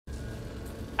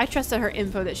I trust that her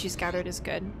info that she's gathered is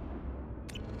good.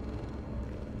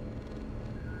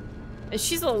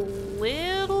 She's a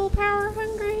little power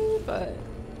hungry, but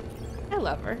I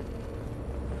love her.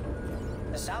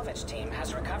 The salvage team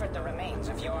has recovered the remains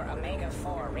of your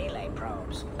Omega-4 relay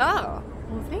probes. Oh,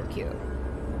 well, thank you.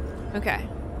 Okay.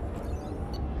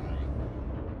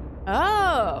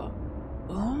 Oh.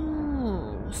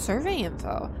 Oh, survey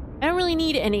info. I don't really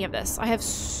need any of this. I have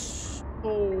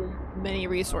so many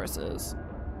resources.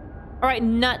 All right,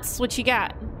 nuts, what you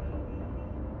got?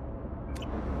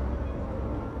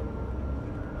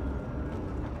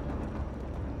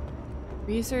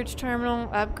 Research terminal,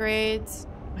 upgrades.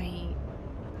 Wait,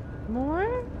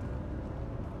 more?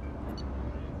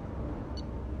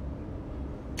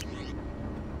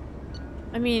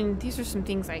 I mean, these are some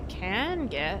things I can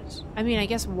get. I mean, I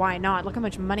guess why not? Look how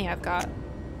much money I've got.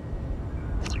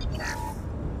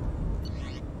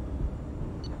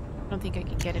 I don't think I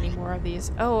can get any more of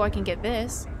these. Oh, I can get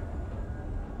this.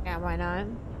 Yeah, why not?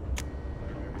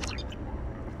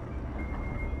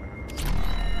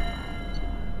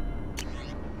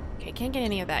 Okay, can't get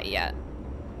any of that yet.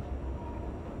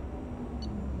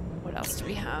 What else do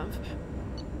we have?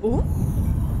 Ooh.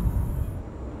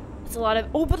 It's a lot of,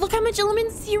 oh, but look how much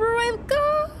element 0 I've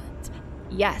got.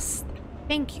 Yes,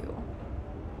 thank you.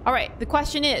 All right, the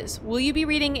question is, will you be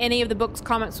reading any of the book's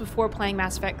comments before playing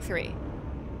Mass Effect 3?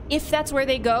 If that's where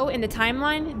they go in the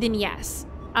timeline, then yes.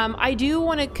 I do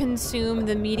want to consume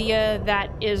the media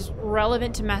that is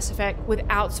relevant to Mass Effect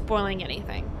without spoiling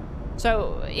anything.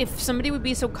 So if somebody would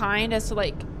be so kind as to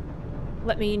like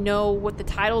let me know what the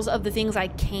titles of the things I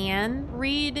can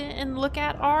read and look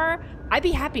at are, I'd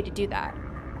be happy to do that.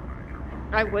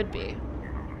 I would be.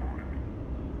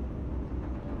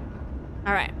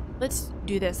 All right, let's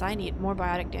do this. I need more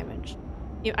biotic damage.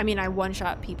 I mean, I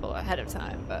one-shot people ahead of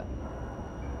time, but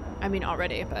I mean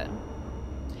already, but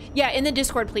yeah, in the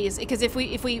Discord, please, because if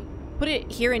we put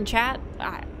it here in chat,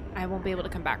 I won't be able to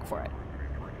come back for it.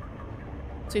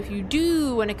 So if you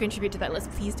do want to contribute to that list,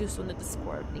 please do so in the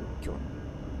Discord. Thank you.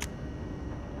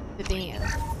 The band.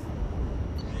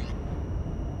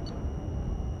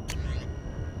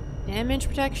 Damage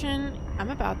protection. I'm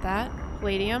about that.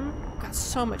 Palladium. Got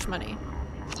so much money.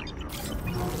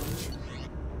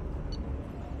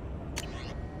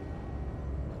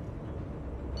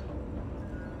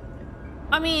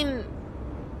 I mean,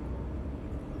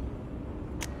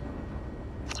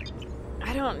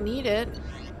 I don't need it,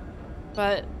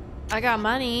 but I got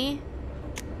money.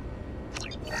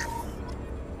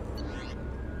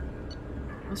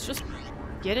 Let's just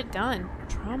get it done.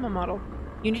 Trauma model.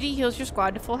 Unity heals your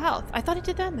squad to full health. I thought it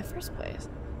did that in the first place.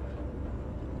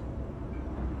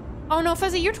 Oh no,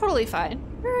 Fuzzy, you're totally fine.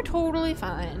 You're totally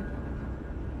fine.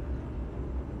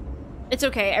 It's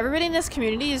okay. Everybody in this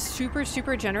community is super,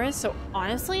 super generous. So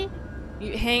honestly,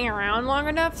 you hang around long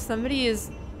enough, somebody is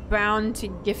bound to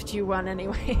gift you one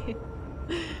anyway.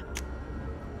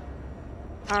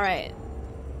 All right.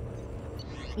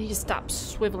 I need to stop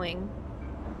swiveling.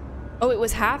 Oh, it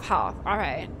was half health. All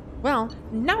right. Well,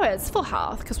 now it's full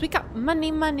health because we got money,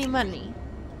 money, money.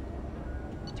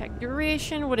 Tech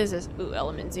duration. What is this? Ooh,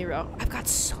 element 0. I've got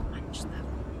so much stuff.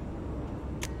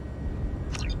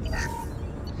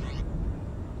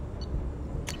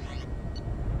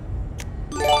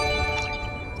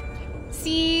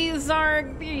 See,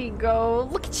 Zarg, there you go.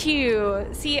 Look at you.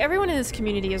 See, everyone in this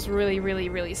community is really, really,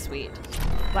 really sweet.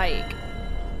 Like,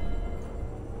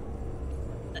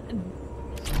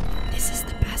 this is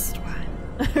the best one.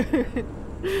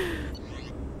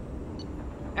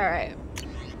 All right.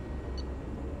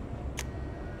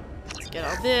 Let's get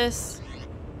all this.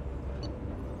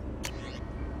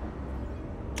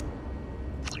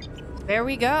 There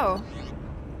we go.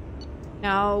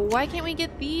 Now, why can't we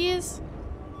get these?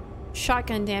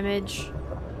 Shotgun damage,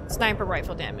 sniper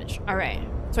rifle damage. All right.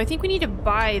 So I think we need to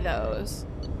buy those.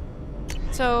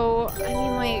 So, I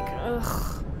mean, like,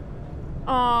 ugh.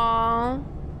 Aww.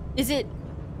 Is it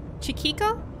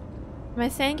Chiquiko? Am I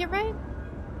saying it right?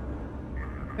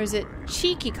 Or is it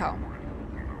Chiquiko?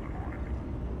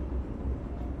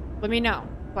 Let me know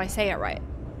if I say it right.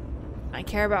 I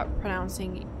care about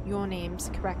pronouncing your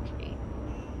names correctly.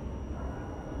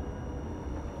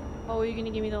 Oh, you're gonna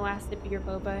give me the last sip of your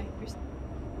boba?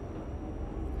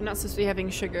 I'm not supposed to be having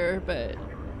sugar, but...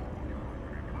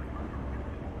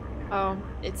 Oh,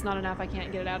 it's not enough. I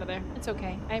can't get it out of there. It's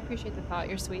okay. I appreciate the thought.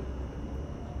 You're sweet.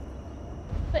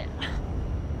 But...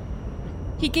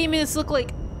 he gave me this look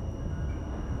like...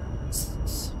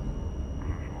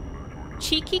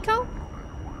 Chiquiko?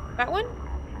 That one?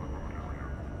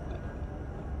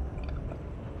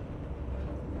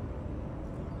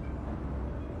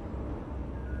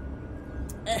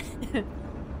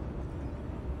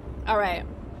 All right.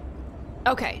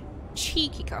 Okay.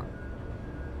 Chikiko.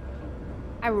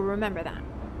 I will remember that.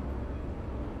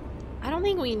 I don't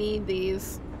think we need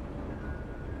these.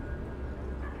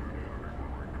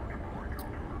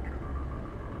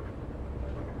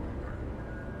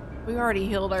 We already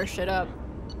healed our shit up.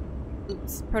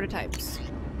 Oops. Prototypes.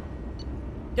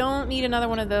 Don't need another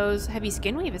one of those. Heavy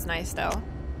skin wave is nice though.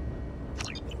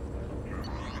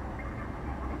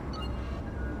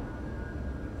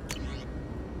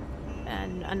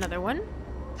 And another one.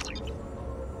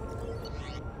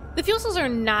 The fuel cells are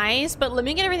nice, but let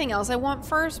me get everything else I want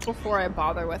first before I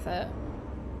bother with it.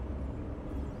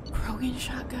 Krogan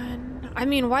shotgun. I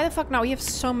mean, why the fuck not? We have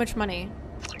so much money.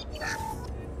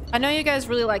 I know you guys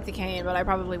really like the cane, but I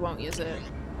probably won't use it.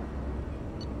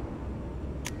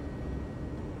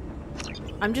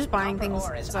 I'm just buying things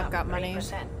because I've got money.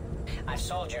 I've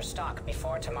sold your stock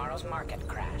before tomorrow's market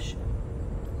crash.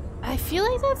 I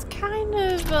feel like that's kind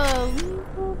of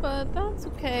illegal, but that's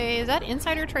okay. Is that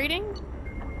insider trading?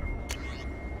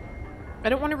 I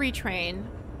don't want to retrain.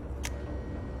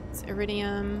 It's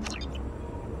iridium.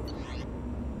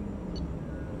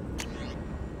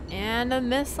 And a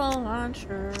missile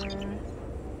launcher.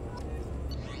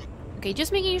 Okay,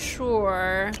 just making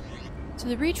sure. So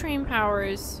the retrain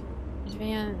powers.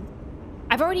 Advanced.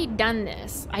 I've already done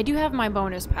this. I do have my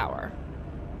bonus power.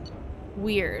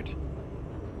 Weird.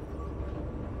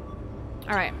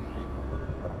 Alright.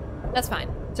 That's fine.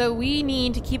 So we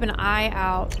need to keep an eye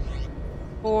out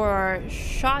for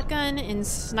shotgun and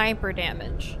sniper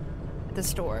damage at the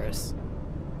stores.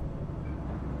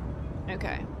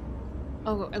 Okay.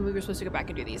 Oh, and we were supposed to go back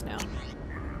and do these now.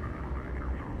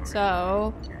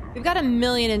 So, we've got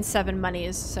 1,000,007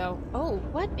 monies, so... Oh,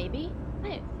 what, baby?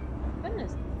 What?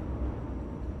 Goodness.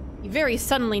 You very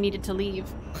suddenly needed to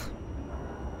leave.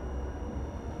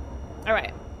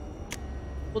 Alright.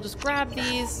 We'll just grab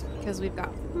these because we've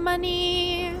got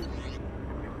money.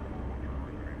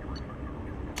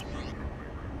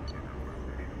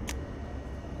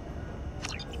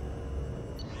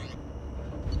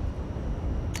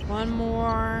 One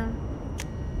more.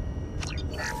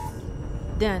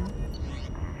 Done.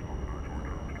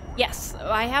 Yes,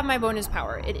 I have my bonus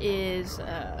power. It is,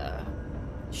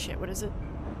 shit, what is it?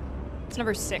 It's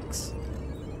number 6.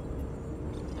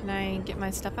 Can I get my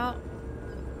stuff out?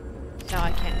 No,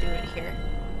 I can't do it here.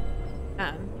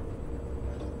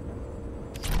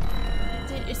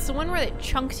 It's the one where it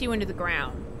chunks you into the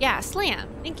ground. Yeah, slam.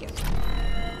 Thank you.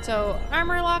 So,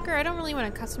 armor locker. I don't really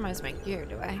want to customize my gear,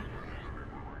 do I?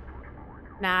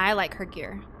 Nah, I like her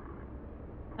gear.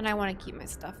 And I want to keep my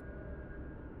stuff.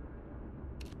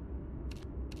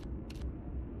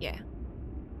 Yeah.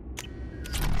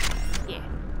 Yeah.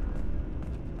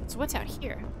 So what's out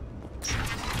here?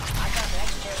 I've got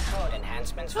next year's code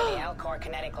enhancements for the L-Core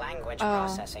kinetic language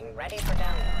processing ready for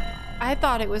download. I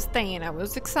thought it was Thane. I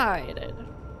was excited.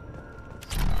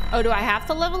 Oh, do I have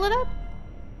to level it up?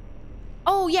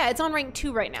 Oh, yeah, it's on rank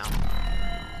 2 right now.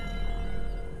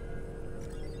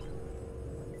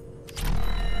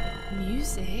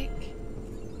 Music.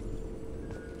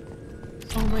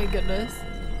 Oh my goodness.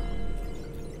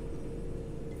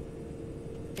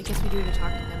 I guess we do need to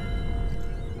talk to him.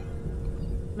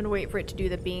 I'm gonna wait for it to do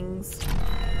the bings.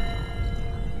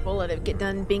 We'll let it get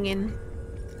done binging.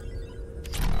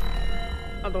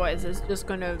 Otherwise, it's just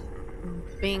gonna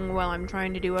bing while I'm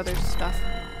trying to do other stuff.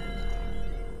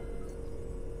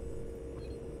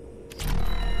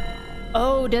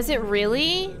 Oh, does it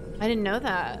really? I didn't know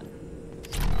that.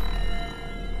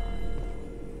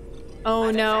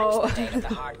 Oh no. I've advanced the date of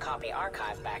the hard copy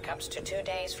archive backups to 2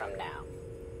 days from now.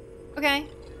 Okay.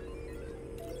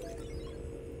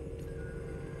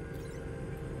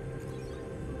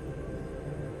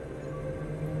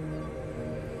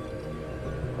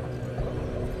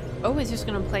 Oh, he's just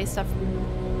gonna play stuff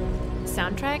from the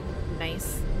soundtrack?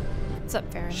 Nice. What's up,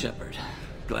 Feron? Shepard,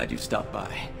 glad you stopped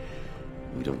by.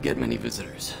 We don't get many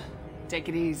visitors. Take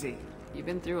it easy. You've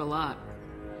been through a lot.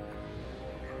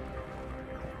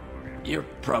 You're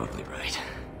probably right.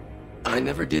 I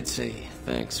never did say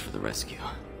thanks for the rescue.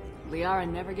 Liara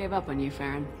never gave up on you,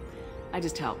 Feron. I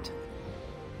just helped.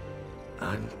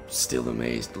 I'm still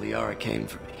amazed Liara came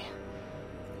for me.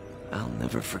 I'll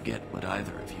never forget what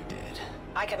either of you did.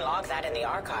 I can log that in the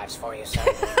archives for you, sir.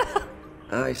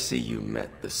 I see you met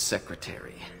the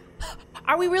secretary.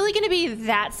 Are we really gonna be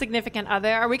that significant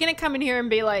other? Are we gonna come in here and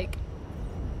be like,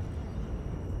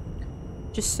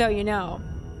 just so you know,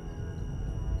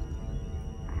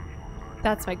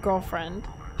 that's my girlfriend?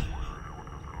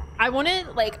 I want to,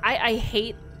 like, I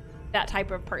hate that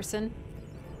type of person,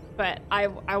 but I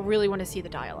really want to see the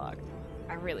dialogue.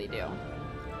 I really do.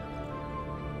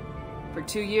 For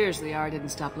 2 years, Liara didn't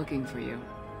stop looking for you.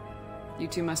 You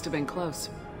two must have been close.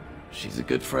 She's a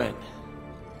good friend.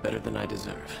 Better than I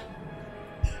deserve.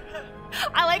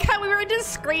 I like how we were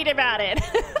discreet about it.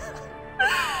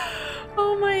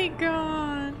 Oh my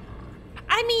god.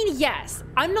 I mean, yes,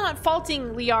 I'm not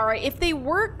faulting Liara if they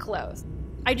were close.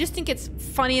 I just think it's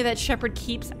funny that Shepard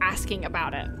keeps asking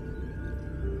about it.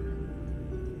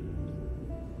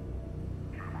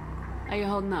 How you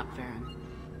holding up,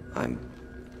 Feron?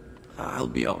 I'll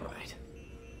be alright.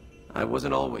 I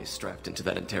wasn't always strapped into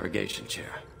that interrogation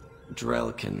chair.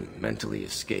 Drell can mentally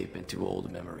escape into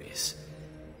old memories.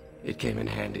 It came in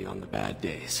handy on the bad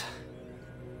days.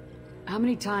 How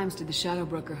many times did the Shadow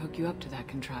Broker hook you up to that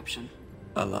contraption?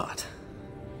 A lot.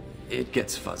 It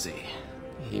gets fuzzy.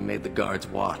 He made the guards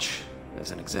watch,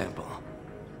 as an example.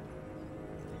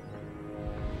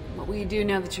 What will you do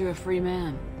now that you're a free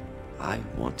man? I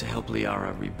want to help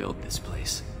Liara rebuild this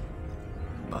place.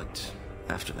 But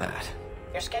after that...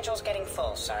 Your schedule's getting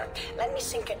full, sir. Let me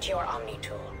sync it to your Omni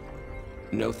tool.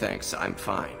 No thanks, I'm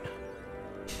fine.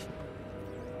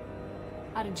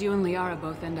 How did you and Liara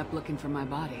both end up looking for my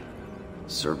body?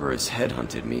 Cerberus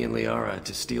headhunted me and Liara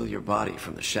to steal your body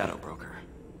from the Shadow Broker.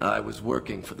 I was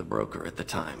working for the broker at the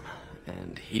time,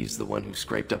 and he's the one who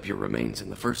scraped up your remains in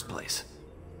the first place.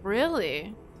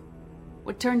 Really?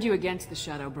 What turned you against the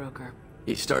Shadow Broker?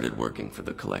 He started working for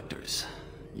the Collectors.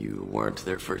 You weren't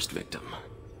their first victim.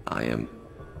 I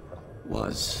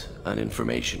was an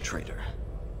information trader,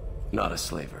 not a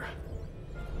slaver.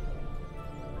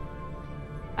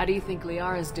 How do you think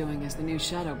Liara's doing as the new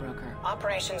Shadow Broker?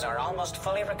 Operations are almost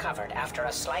fully recovered after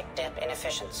a slight dip in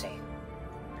efficiency.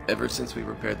 Ever since we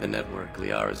repaired the network,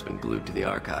 Liara's been glued to the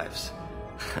archives.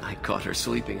 I caught her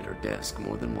sleeping at her desk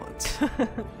more than once.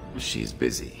 She's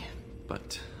busy,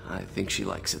 but I think she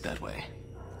likes it that way.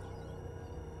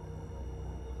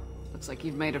 Looks like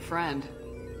you've made a friend.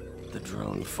 The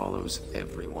drone follows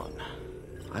everyone.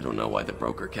 I don't know why the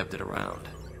broker kept it around.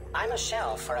 I'm a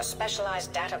shell for a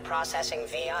specialized data processing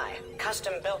VI,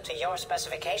 custom built to your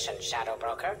specifications, Shadow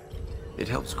Broker. It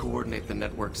helps coordinate the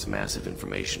network's massive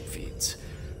information feeds,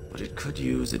 but it could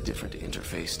use a different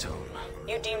interface tone.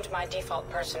 You deemed my default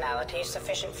personality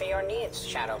sufficient for your needs,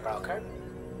 Shadow Broker.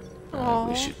 I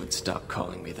wish it would stop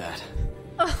calling me that.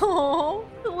 Oh,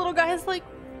 the little guy's like,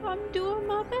 I'm doing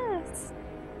my best.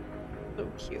 So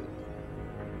cute.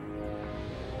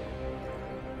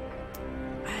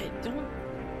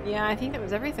 Yeah, I think that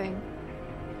was everything.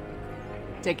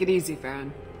 Take it easy,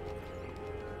 Feron.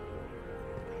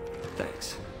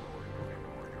 Thanks.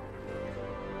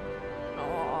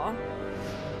 Aww.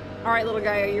 Alright, little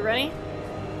guy, are you ready?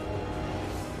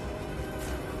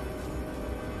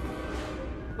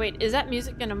 Wait, is that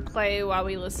music gonna play while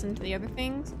we listen to the other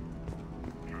things?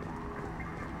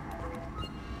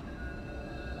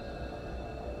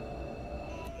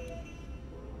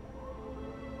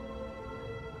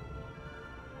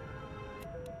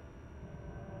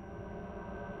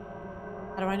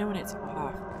 How do I know when it's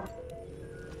off?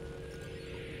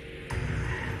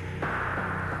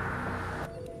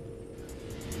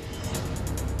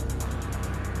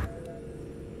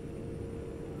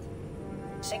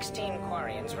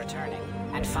 Quarians returning,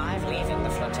 and 5 leaving the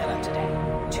flotilla today.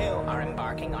 2 are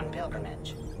embarking on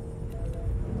pilgrimage.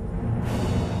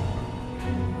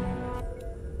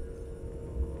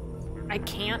 I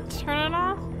can't turn it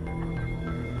off?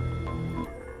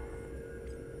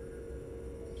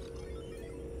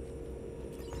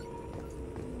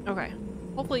 Okay.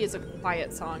 Hopefully it's a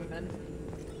quiet song then.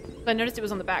 I noticed it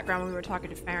was on the background when we were talking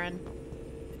to Feron.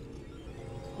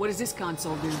 What does this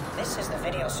console do? This is the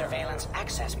video surveillance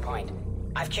access point.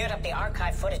 I've queued up the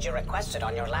archive footage you requested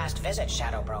on your last visit,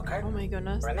 Shadow Broker. Oh my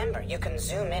goodness. Remember, you can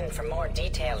zoom in for more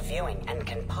detailed viewing and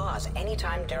can pause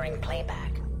anytime during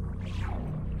playback.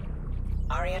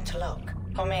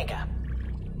 𝒂𝒾𝒶.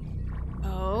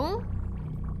 Oh?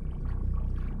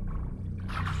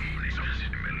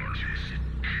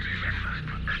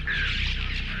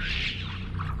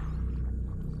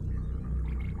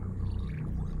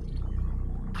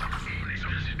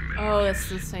 Oh, that's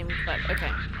the same clip.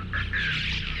 Okay.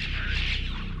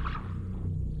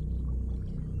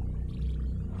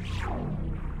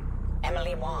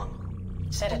 Emily Wong,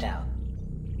 Citadel.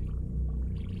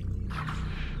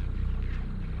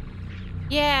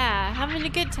 Yeah, having a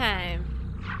good time.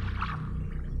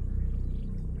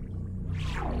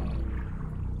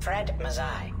 Fred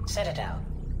Mazai, Citadel.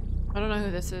 I don't know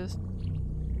who this is.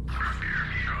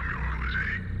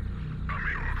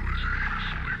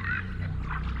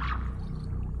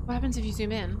 What happens if you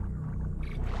zoom in?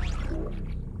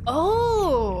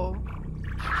 Oh!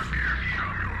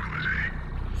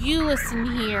 You listen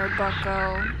here,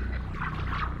 bucko.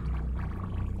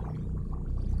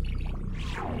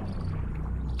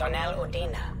 Donnell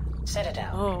Udina, Citadel.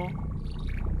 Oh.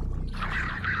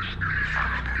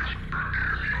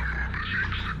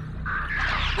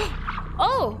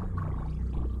 Oh!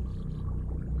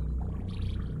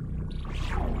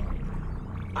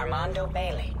 Armando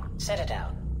Bailey,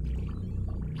 Citadel.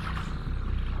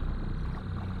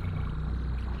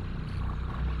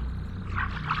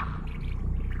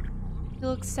 He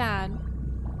looks sad.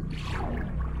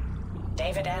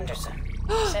 David Anderson,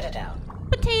 Citadel.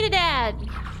 Potato Dad!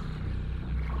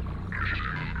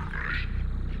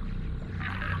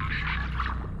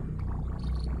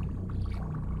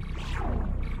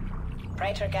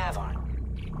 Praetor Gavorn,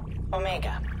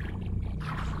 Omega.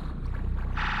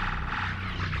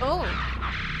 Oh.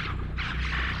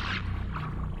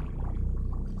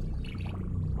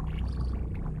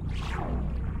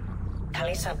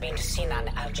 Kalisa bint Sinan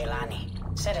al-Jilani,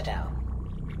 Citadel.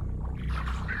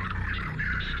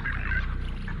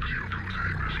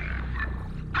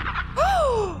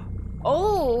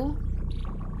 Oh!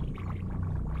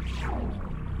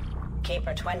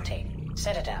 Keeper 20,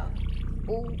 Citadel.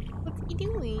 Oh, what's he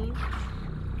doing?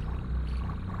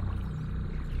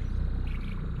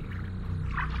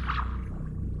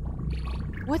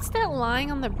 What's that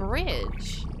lying on the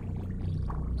bridge?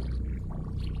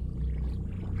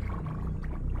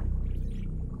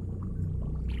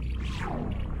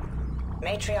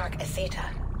 Matriarch Itheta,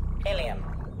 Ilium.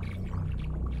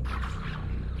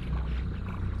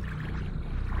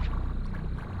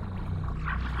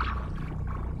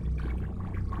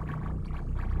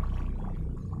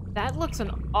 That looks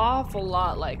an awful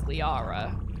lot like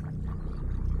Liara.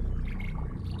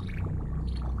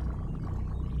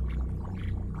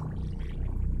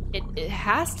 It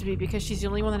has to be because she's the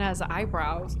only one that has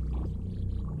eyebrows.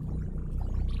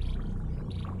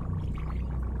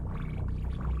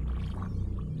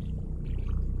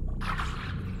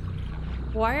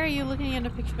 Why are you looking at a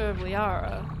picture of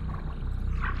Liara?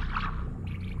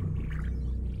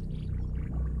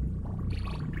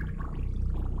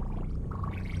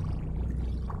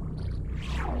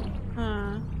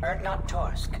 Erdnot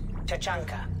Torsk,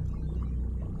 Tuchanka.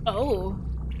 Oh,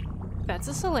 that's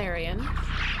a Solarian.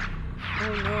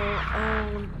 Oh no,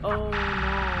 oh no.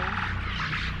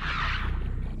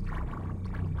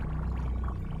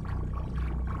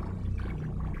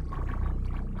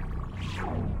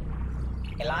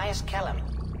 Elias Kellum,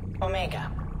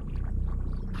 Omega.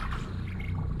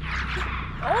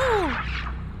 Oh!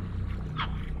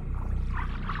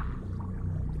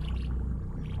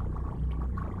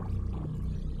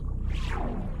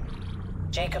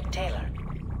 Jacob Taylor,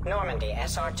 Normandy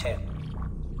SR2.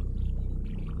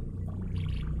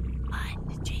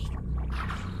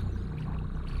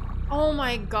 Oh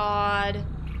my god.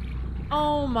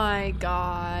 Oh my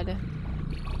god.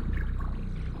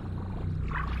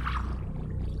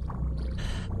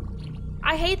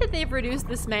 I hate that they've reduced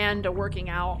this man to working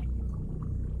out.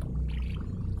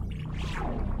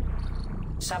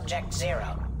 Subject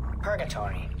 0,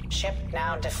 Purgatory, ship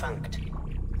now defunct.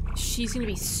 She's gonna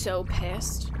be so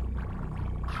pissed.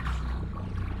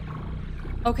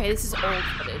 Okay, this is old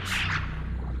footage.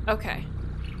 Okay.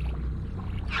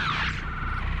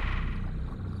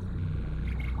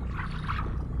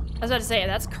 I was about to say,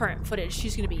 that's current footage.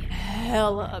 She's gonna be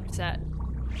hella upset.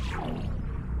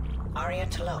 Arya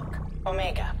T'Loak,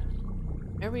 Omega.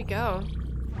 There we go.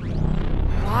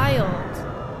 Wild.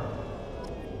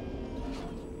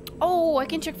 Oh, I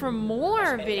can check for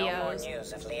more There's been no more videos.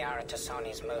 news of Liara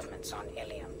T'Soni's movements on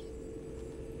Ilium.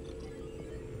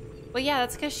 Well, yeah,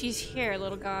 that's because she's here,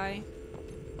 little guy.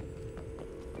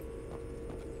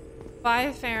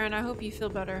 Bye, Feron. I hope you feel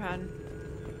better, hun.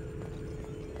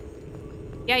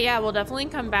 Yeah, we'll definitely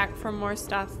come back for more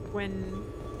stuff when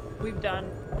we've done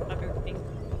everything.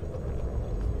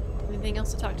 Anything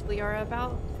else to talk to Liara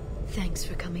about? Thanks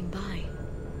for coming by.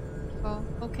 Oh,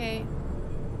 okay.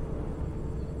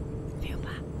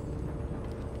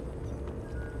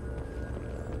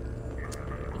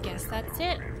 I guess that's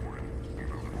it.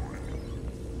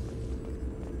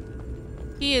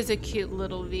 He is a cute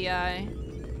little VI.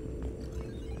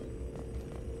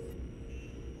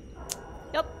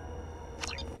 Yep.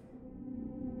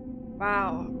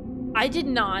 Wow. I did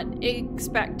not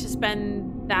expect to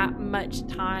spend that much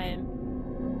time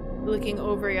looking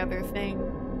over the other thing.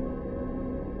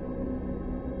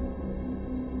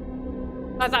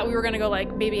 I thought we were gonna go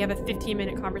like maybe have a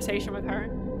 15-minute conversation with her.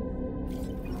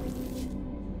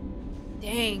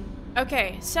 Dang.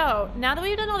 Okay, so now that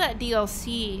we've done all that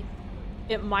DLC,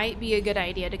 it might be a good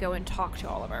idea to go and talk to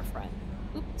all of our friends.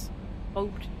 Oops.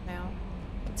 Boat now.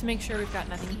 Let's make sure we've got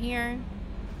nothing here.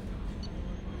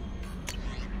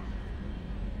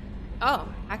 Oh,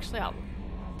 actually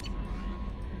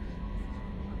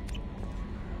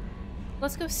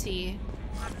let's go see.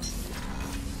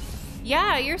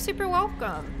 Yeah, you're super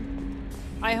welcome.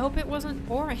 I hope it wasn't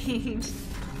boring.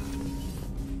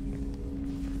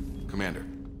 Commander,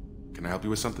 can I help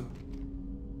you with something?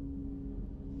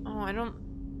 Oh, I'm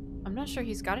not sure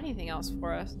he's got anything else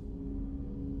for us.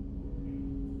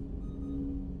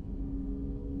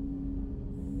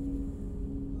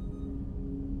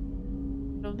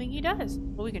 Don't think he does.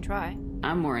 Well, we can try.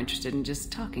 I'm more interested in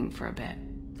just talking for a bit.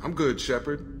 I'm good,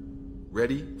 Shepard.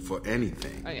 Ready for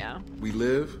anything. Oh, yeah. We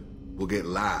live, we'll get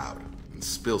loud and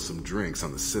spill some drinks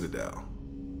on the Citadel.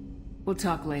 We'll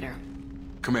talk later.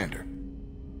 Commander.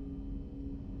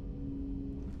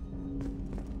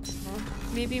 Well,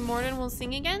 maybe Morden will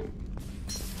sing again?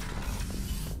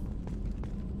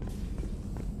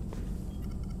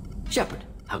 Shepard,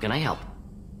 how can I help?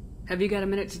 Have you got a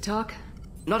minute to talk?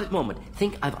 Not at the moment.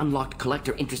 Think I've unlocked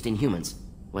collector interest in humans.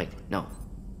 Wait, no.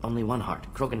 Only one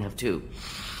heart. Krogan have two.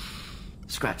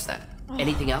 Scratch that.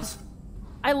 Anything else?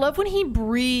 I love when he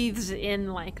breathes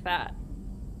in like that.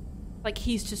 Like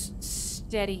he's just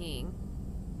steadying.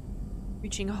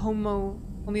 Reaching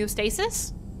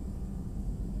homeostasis?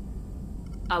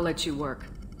 I'll let you work.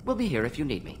 We'll be here if you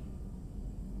need me.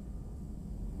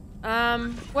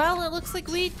 Well, it looks like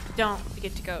we don't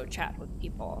get to go chat with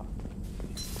people.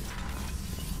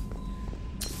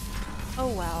 Oh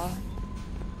well.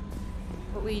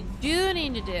 What we do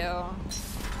need to do,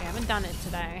 we haven't done it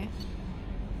today.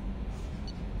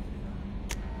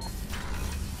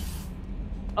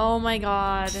 Oh my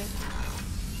god.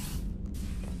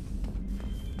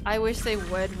 I wish they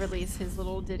would release his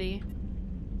little ditty.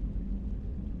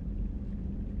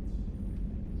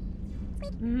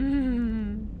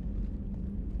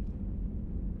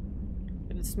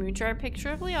 Gonna smooch our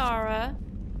picture of Liara.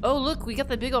 Oh look, we got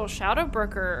the big old shadow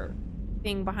broker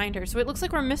thing behind her. So it looks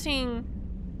like we're missing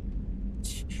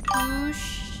 2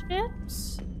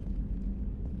 ships?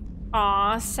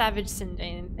 Aw, Savage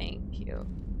Sindane, thank you.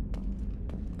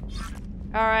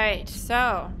 Alright,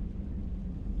 so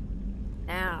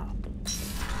now.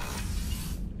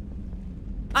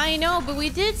 I know, but we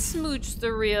did smooch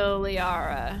the real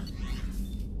Liara.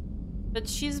 But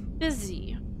she's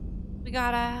busy. We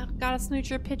gotta smooch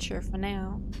her picture for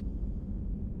now.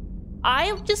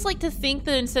 I just like to think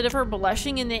that instead of her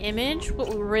blushing in the image, what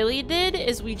we really did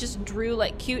is we just drew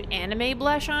like cute anime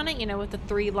blush on it, you know, with the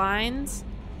 3 lines.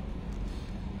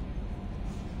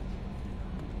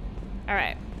 All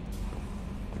right.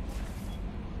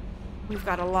 We've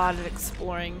got a lot of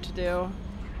exploring to do.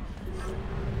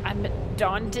 I'm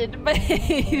daunted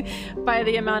by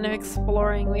the amount of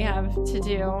exploring we have to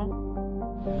do.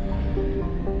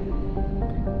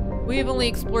 We have only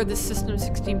explored this system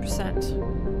 16%.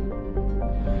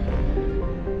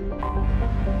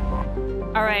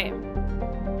 Alright.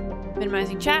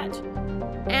 Minimizing chat.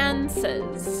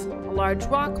 Ansys. A large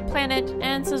rock planet,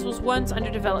 Ansys was once under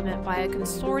development by a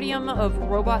consortium of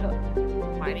robot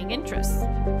mining interests.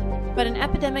 But an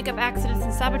epidemic of accidents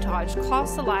and sabotage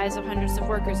cost the lives of hundreds of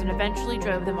workers and eventually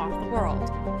drove them off the world.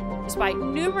 Despite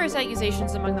numerous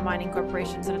accusations among the mining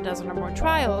corporations and a dozen or more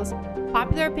trials,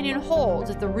 popular opinion holds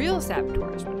that the real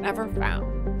saboteurs were never found.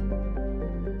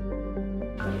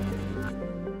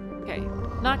 Okay,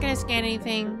 not gonna scan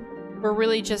anything. We're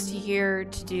really just here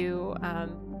to do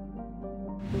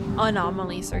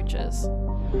anomaly searches.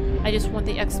 I just want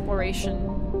the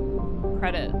exploration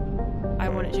credit. I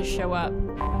want it to show up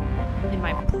in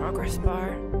my progress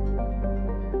bar.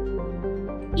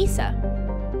 Issa.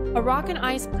 A rock and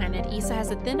ice planet, Issa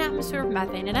has a thin atmosphere of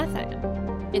methane and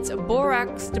ethane. Its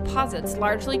borax deposits,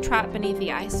 largely trapped beneath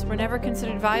the ice, were never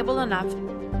considered valuable enough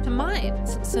to mine,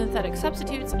 since synthetic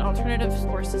substitutes and alternative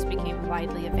sources became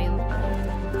widely available.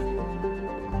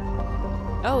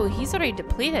 Oh, he's already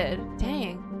depleted.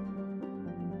 Dang.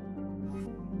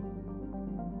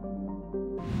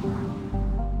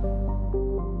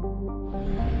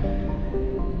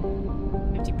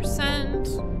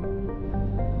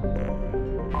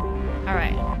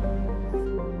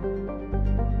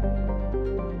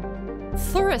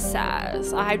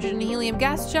 𝒂𝒹𝒾𝒶, a hydrogen and helium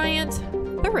gas giant.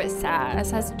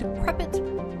 𝒂𝒹𝒾𝒶 has a decrepit,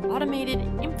 automated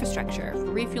infrastructure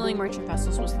for refueling merchant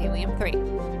vessels with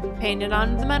helium-3. Painted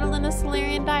on the metal in a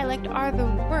Solarian dialect are the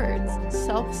words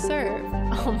self-serve.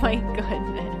 Oh my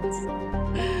goodness.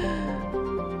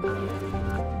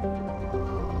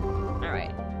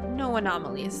 Alright, no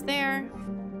anomalies there.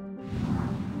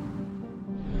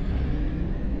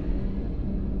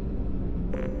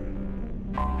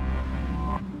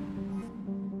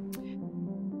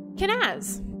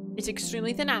 Kanaz. Its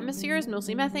extremely thin atmosphere is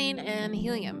mostly methane and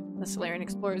helium. The Solarian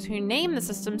explorers who named the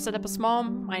system set up a small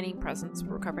mining presence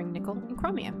for recovering nickel and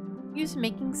chromium. used in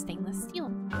making stainless steel.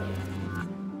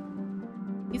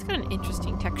 He's got an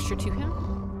interesting texture to him.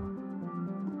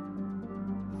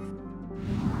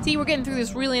 See, we're getting through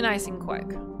this really nice and quick.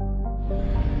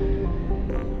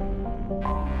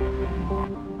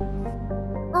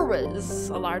 Urwaz,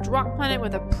 a large rock planet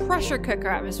with a pressure cooker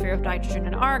atmosphere of nitrogen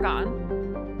and argon.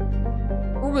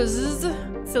 Urwaz's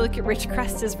silicate-rich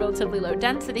crust is relatively low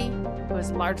density. It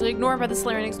was largely ignored by the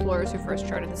Solarian explorers who first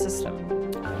charted the system.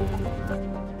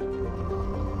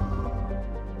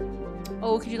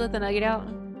 Oh, could you let the nugget out?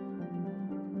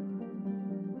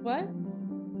 What?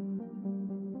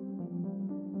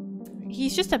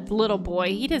 He's just a little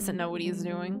boy. He doesn't know what he's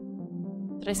doing.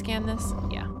 Did I scan this?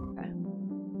 Yeah. Okay.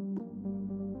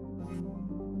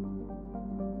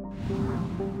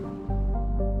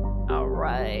 All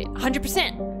right.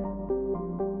 100%.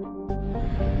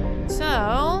 So,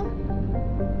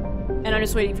 and I'm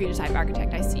just waiting for you to type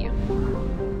architect. I see you.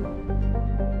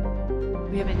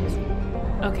 We haven't.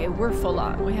 Okay, we're full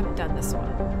on. We haven't done this one.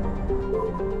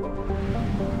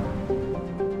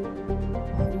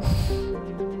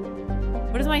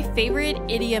 What is my favorite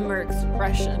idiom or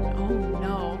expression? Oh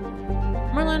no.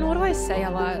 Merlin, what do I say a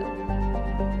lot?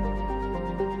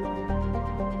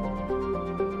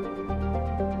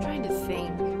 I'm trying to think.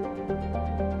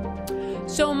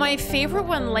 So my favorite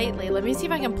one lately, let me see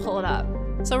if I can pull it up.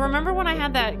 So remember when I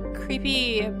had that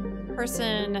creepy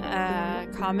person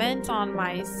comment on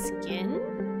my skin?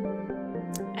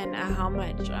 And how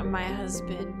much my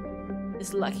husband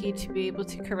is lucky to be able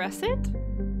to caress it?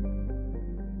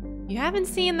 You haven't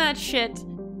seen that shit.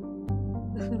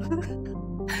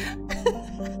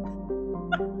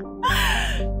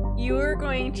 You are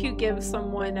going to give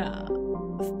someone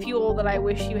fuel that I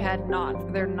wish you had not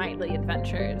for their nightly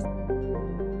adventures.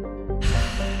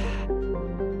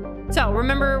 So,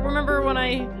 remember when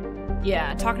I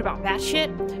talked about that shit?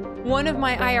 One of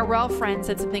my IRL friends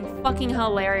said something fucking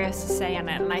hilarious to say in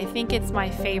it, and I think it's my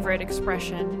favorite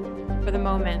expression for the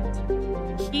moment.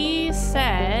 He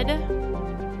said,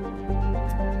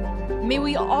 "May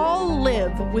we all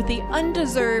live with the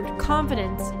undeserved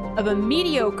confidence of a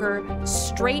mediocre,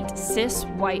 straight, cis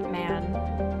white man."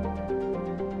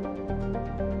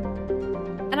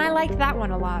 And I liked that one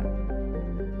a lot.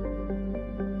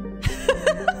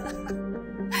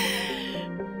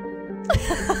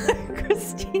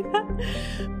 Christina,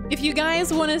 if you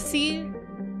guys want to see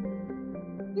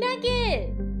Nugget,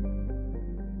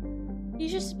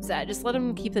 he's just upset. Just let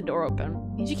him keep the door open.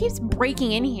 He just keeps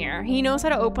breaking in here. He knows how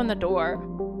to open the door.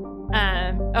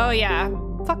 Oh yeah,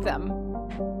 fuck them.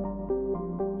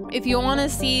 If you want to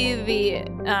see the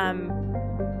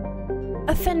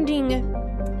offending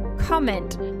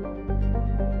comment,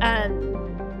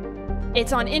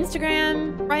 it's on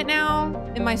Instagram right now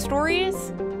in my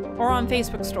stories, or on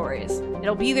Facebook stories.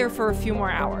 It'll be there for a few more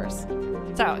hours.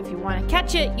 So if you want to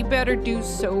catch it, you better do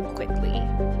so quickly.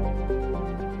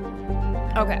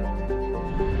 Okay,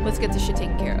 let's get this shit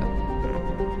taken care of.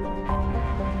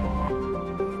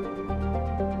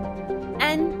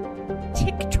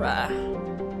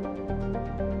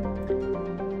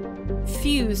 𝒂𝒾𝒶.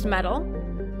 Fused metal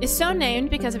is so named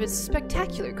because of its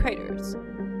spectacular craters.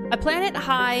 A planet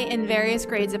high in various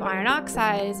grades of iron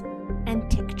oxides, and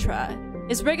𝒂𝒾𝒶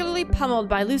is regularly pummeled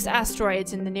by loose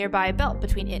asteroids in the nearby belt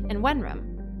between it and Wenrum.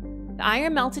 The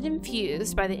iron melted and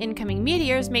fused by the incoming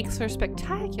meteors makes for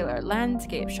spectacular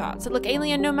landscape shots that look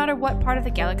alien no matter what part of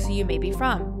the galaxy you may be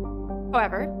from.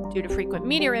 However, due to frequent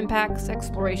meteor impacts,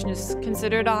 exploration is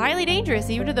considered highly dangerous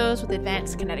even to those with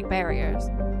advanced kinetic barriers.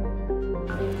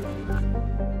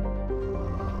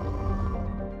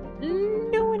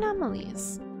 No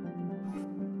anomalies.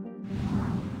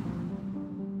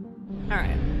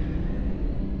 Alright.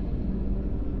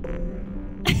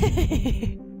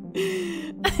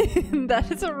 That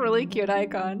is a really cute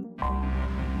icon.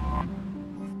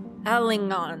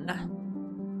 Alingon.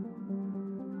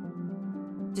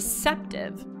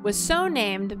 Deceptive was so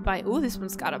named by, ooh, this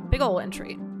one's got a big ol'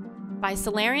 entry, by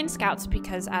Solarian scouts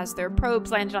because as their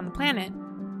probes landed on the planet,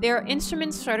 their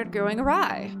instruments started going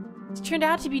awry. This turned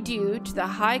out to be due to the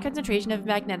high concentration of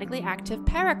magnetically active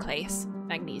𝒂𝒾𝒶,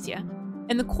 magnesia,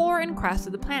 in the core and crust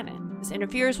of the planet. This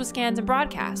interferes with scans and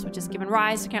broadcasts, which has given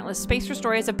rise to countless spacer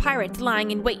stories of pirates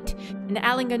lying in wait in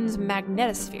Alingon's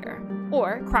magnetosphere,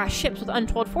 or crashed ships with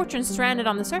untold fortunes stranded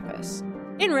on the surface.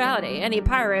 In reality, any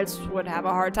pirates would have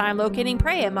a hard time locating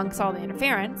prey amongst all the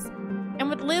interference, and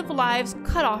would live lives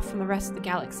cut off from the rest of the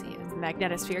galaxy as the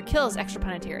magnetosphere kills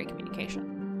extraplanetary communication.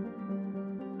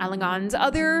 Alingon's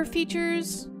other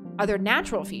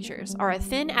natural features, are a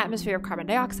thin atmosphere of carbon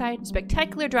dioxide,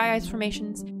 spectacular dry ice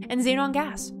formations, and xenon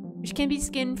gas, which can be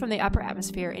skinned from the upper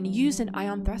atmosphere and used in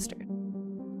ion thrusters.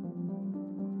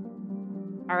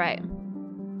 All right.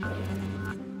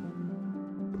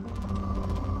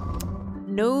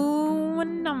 No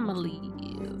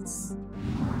anomalies.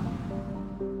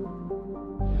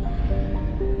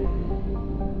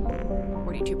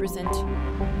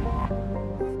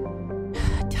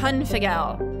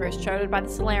 𝒂𝒶𝓁, first charted by the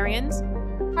Solarians.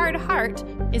 Hard Heart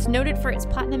is noted for its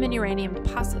platinum and uranium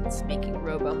deposits, making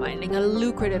robo-mining a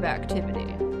lucrative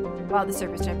activity. While the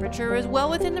surface temperature is well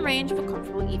within the range of a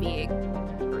comfortable EVA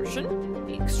version,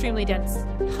 the extremely dense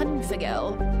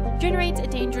𝒂𝒶 generates a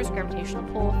dangerous gravitational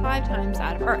pull 5 times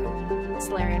that of Earth.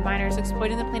 Solarian miners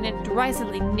exploiting the planet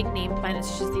derisively nickname planets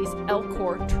such as these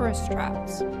𝒂𝒄 tourist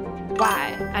traps.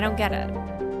 Why? I don't get it.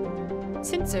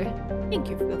 Censor, thank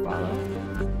you for the follow.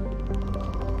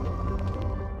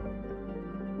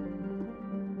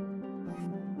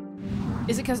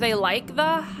 Is it because they like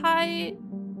the high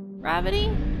gravity?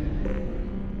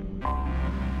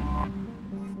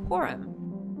 𝒂𝒹.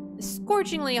 A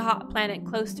scorchingly hot planet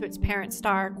close to its parent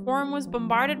star, 𝒂𝒹 was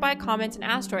bombarded by comets and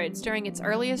asteroids during its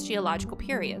earliest geological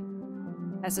period.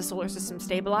 As the solar system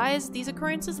stabilized, these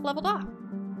occurrences leveled off,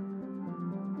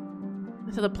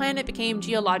 until the planet became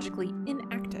geologically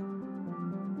inactive.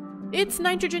 Its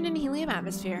nitrogen and helium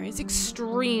atmosphere is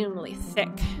extremely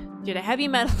thick due to heavy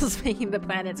metals making the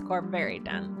planet's core very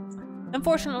dense.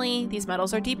 Unfortunately, these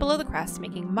metals are deep below the crust,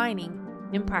 making mining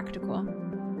impractical.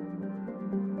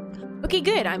 Okay,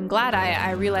 good. I'm glad I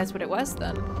realized what it was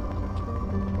then.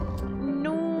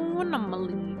 No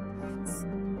anomalies.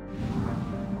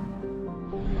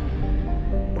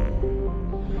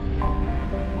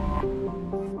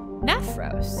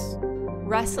 Nephros.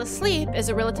 Restless Sleep is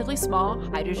a relatively small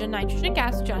hydrogen-nitrogen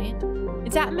gas giant.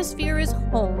 Its atmosphere is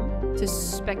home to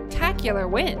spectacular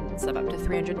winds of up to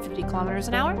 350 kilometers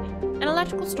an hour and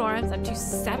electrical storms up to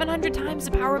 700 times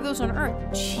the power of those on Earth.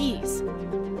 Jeez.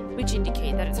 Which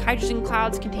indicate that its hydrogen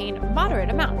clouds contain moderate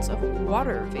amounts of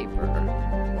water vapor.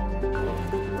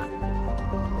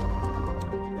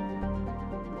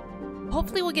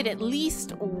 Hopefully we'll get at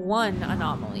least one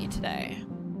anomaly today.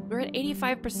 We're at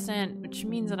 85%, which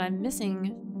means that I'm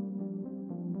missing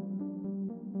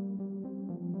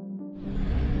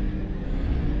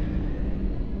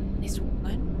at least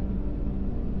one.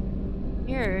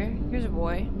 Here's a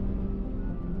boy.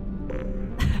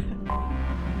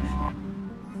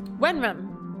 Wenrum,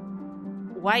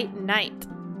 White Knight,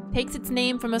 takes its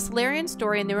name from a Solarian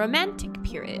story in the Romantic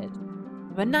period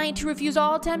of a knight who refused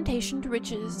all temptation to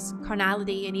riches,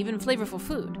 carnality, and even flavorful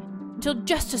food until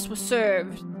justice was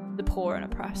served the poor and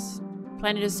oppressed. The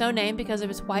planet is so named because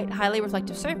of its white, highly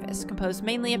reflective surface, composed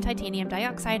mainly of titanium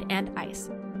dioxide and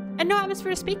ice, and no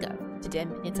atmosphere to speak of to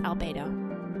dim its albedo.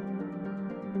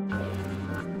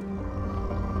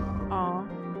 Aww.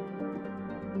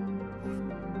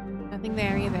 Nothing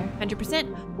there either.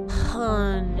 100%.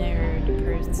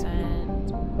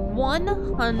 100%.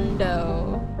 100.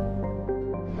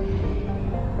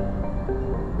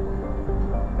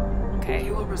 Okay.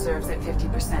 Fuel reserves at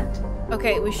 50%.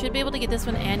 Okay, we should be able to get this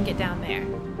one and get down there.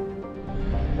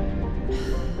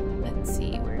 Let's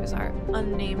see, where's our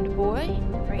unnamed boy?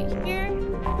 Right here.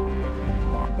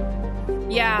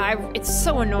 Yeah, it's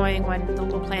so annoying when the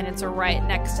little planets are right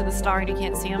next to the star and you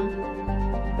can't see them.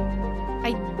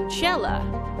 Igella.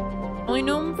 Only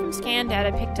known from scan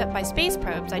data picked up by space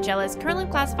probes, Igella is currently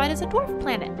classified as a dwarf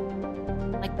planet,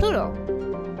 like Pluto.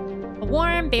 A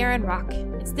warm, barren rock.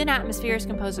 Its thin atmosphere is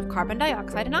composed of carbon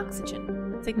dioxide and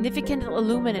oxygen. Significant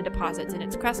alumina deposits in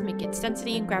its crust make its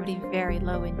density and gravity very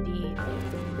low indeed.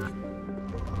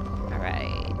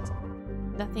 Alright.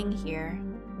 Nothing here.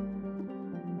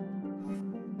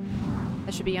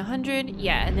 That should be 100.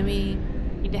 Yeah, and then we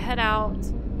need to head out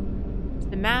to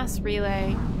the mass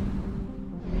relay.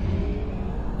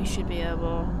 We should be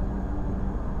able...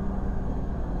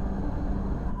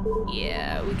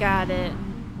 Yeah, we got it.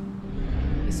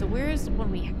 Okay, so where's the one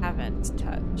we haven't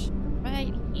touched?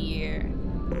 Right here.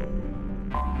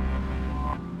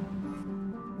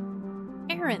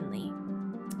 Erranley.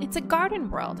 It's a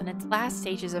garden world in its last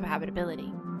stages of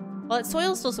habitability. While its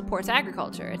soil still supports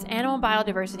agriculture, its animal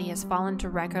biodiversity has fallen to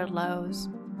record lows.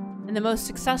 And the most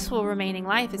successful remaining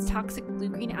life is toxic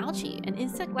blue-green algae, an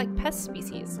insect-like pest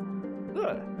species.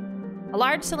 Ugh. A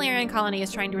large Solarian colony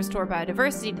is trying to restore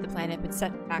biodiversity to the planet, but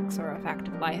setbacks are a fact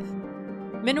of life.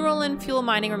 Mineral and fuel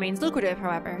mining remains lucrative,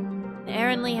 however, and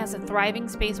Erranley has a thriving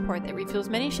spaceport that refuels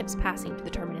many ships passing to the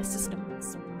Terminus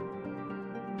systems.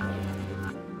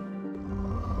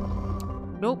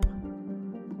 Nope.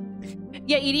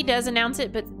 Yeah, Edie does announce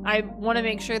it, but I want to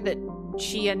make sure that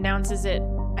she announces it.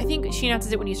 I think she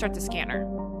announces it when you start the scanner.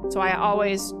 So I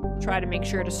always try to make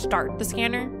sure to start the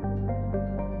scanner.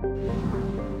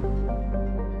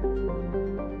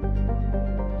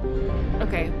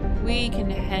 we can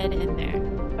head in there.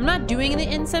 I'm not doing the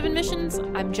N7 missions,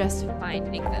 I'm just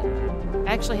finding them.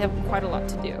 I actually have quite a lot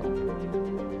to do.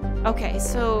 Okay,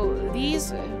 so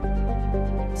these...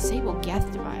 Disable Geth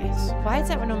device. Why is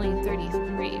that one only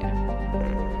 33?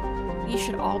 These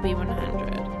should all be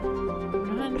 100.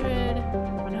 100,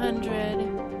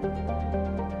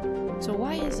 100. So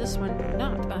why is this one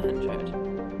not 100?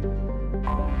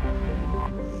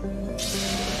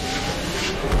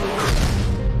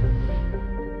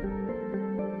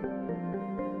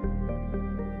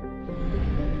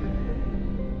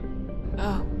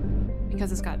 Oh,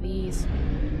 because it's got these.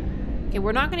 Okay,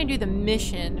 we're not going to do the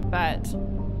mission, but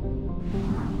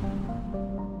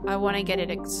I want to get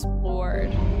it explored.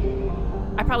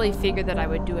 I probably figured that I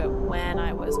would do it when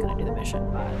I was going to do the mission,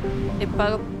 but it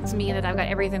bugs me that I've got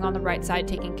everything on the right side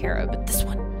taken care of, but this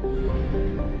one.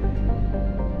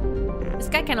 This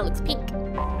guy kind of looks pink.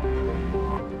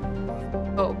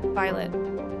 Oh, violet.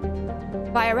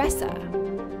 Viaressa.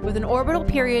 With an orbital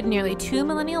period nearly 2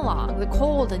 millennia long, the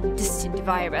cold and distant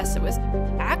Viaressa was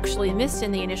actually missed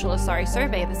in the initial Asari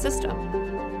survey of the system.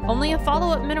 Only a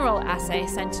follow-up mineral assay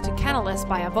sent to Canalus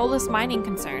by a Volus mining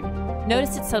concern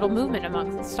noticed its subtle movement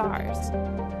amongst the stars.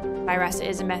 Viaressa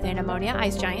is a methane ammonia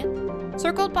ice giant,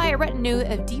 circled by a retinue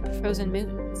of deep frozen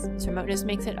moons. Its remoteness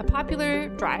makes it a popular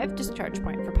drive discharge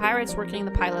point for pirates working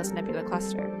the Pylus Nebula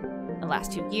cluster. In the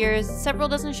last 2 years, several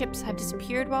dozen ships have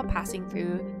disappeared while passing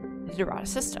through the Dorada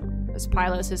system. As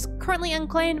Pylus is currently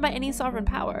unclaimed by any sovereign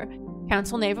power,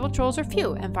 Council naval patrols are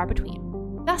few and far between.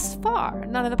 Thus far,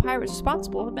 none of the pirates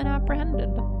responsible have been apprehended.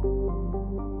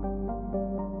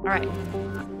 Alright.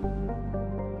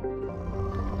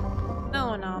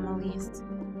 No anomalies.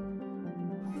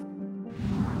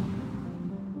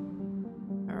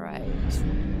 Alright.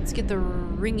 Let's get the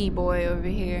ringy boy over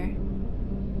here.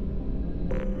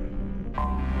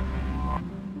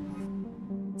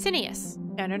 Cineus,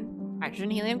 standard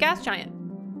hydrogen helium gas giant.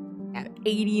 At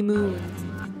 80 moons.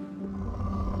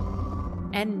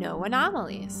 And no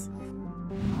anomalies.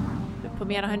 Put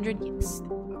me at 100? Yes.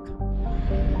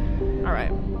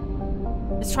 Alright.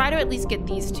 Let's try to at least get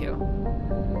these two.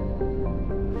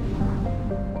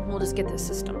 We'll just get this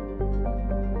system.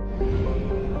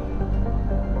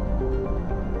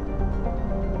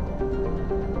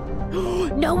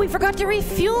 No, we forgot to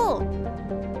refuel!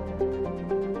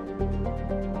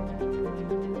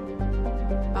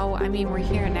 Oh, I mean, we're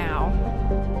here now.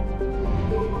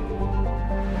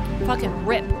 Fucking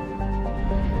rip.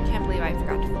 Can't believe I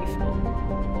forgot to refuel.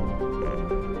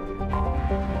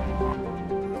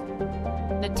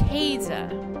 𝒂𝒶𝒁.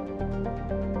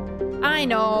 I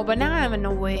know, but now I'm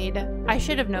annoyed. I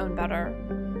should have known better.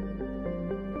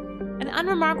 An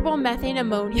unremarkable methane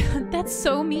ammonia. That's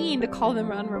so mean to call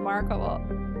them unremarkable.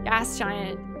 Gas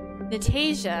giant.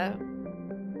 𝒂𝒶𝒁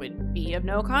would be of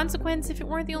no consequence if it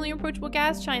weren't the only approachable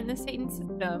gas giant in the Satan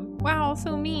system. Wow,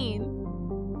 so mean.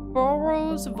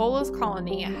 Boro's Volus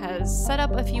colony has set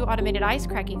up a few automated ice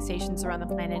cracking stations around the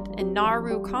planet, and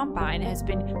Naru Combine has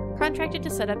been contracted to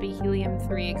set up a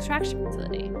helium-3 extraction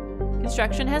facility.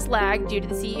 Construction has lagged due to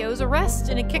the CEO's arrest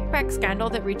in a kickback scandal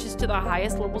that reaches to the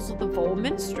highest levels of the Vol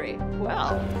Ministry.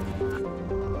 Well,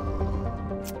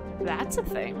 that's a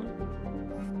thing.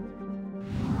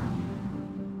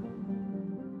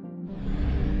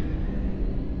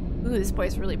 Ooh, this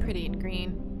boy's really pretty in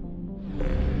green.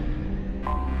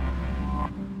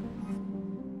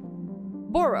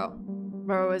 Boro.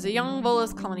 Boro is a young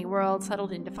Volus colony world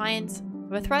settled in defiance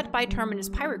of a threat by Terminus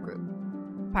pirate group.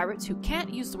 Pirates who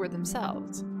can't use the word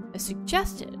themselves have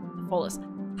suggested the Volus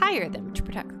hire them to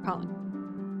protect the colony.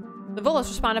 The Volus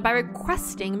responded by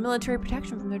requesting military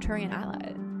protection from their Turian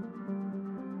allies.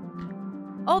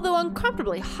 Although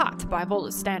uncomfortably hot by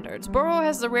Volus standards, Boro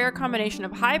has the rare combination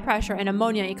of high pressure and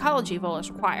ammonia ecology Volus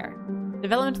require.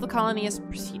 Development of the colony is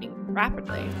proceeding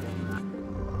rapidly.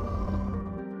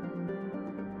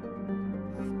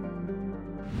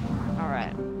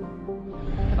 Alright.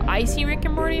 Have I seen Rick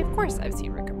and Morty? Of course I've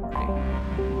seen Rick and Morty.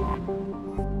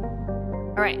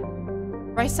 Alright.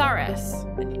 Rhysaris.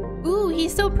 Ooh,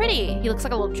 he's so pretty. He looks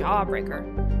like a little jawbreaker.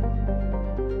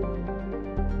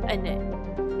 An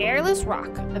airless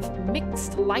rock of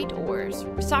mixed light ores.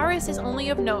 Rhysaris is only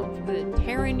of note for the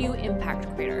Terranu impact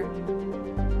crater.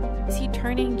 Is he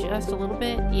turning just a little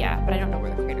bit? Yeah, but I don't know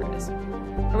where the crater is.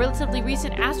 A relatively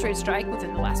recent asteroid strike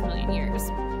within the last million years.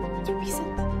 It's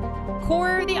recent.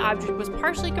 Core of the object was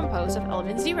partially composed of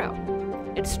element 0.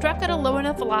 It struck at a low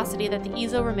enough velocity that the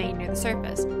ESO remained near the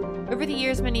surface. Over the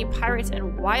years, many pirates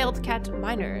and wildcat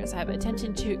miners have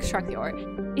attempted to extract the ore.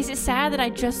 Is it sad that I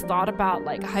just thought about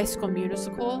like High School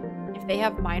Musical? If they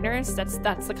have miners, that's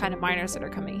the kind of miners that are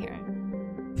coming here.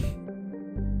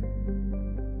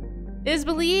 It is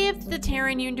believed the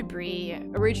Terran debris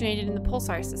originated in the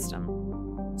pulsar system.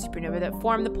 Supernova that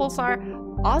formed the pulsar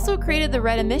also created the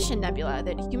Red Emission Nebula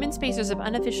that human spacers have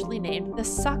unofficially named the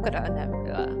𝒸𝒾𝒁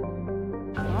Nebula.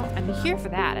 Well, I'm here for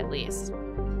that, at least.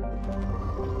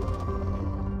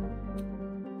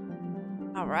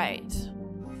 All right.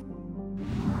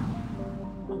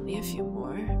 Only a few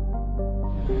more.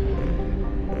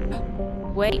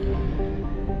 Wait.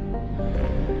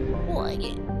 What?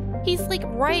 He's like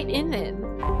right in it.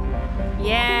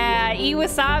 Yeah,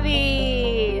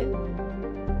 𝒂𝒹𝒾𝒶.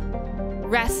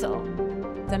 Wrestle.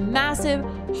 It's a massive,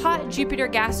 hot Jupiter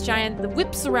gas giant that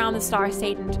whips around the star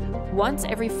Satan once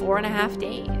every 4.5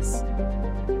 days.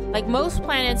 Like most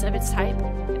planets of its type,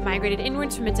 it migrated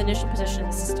inwards from its initial position in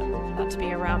the system, thought to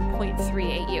be around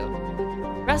 0.3 AU.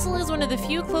 Wrestle is one of the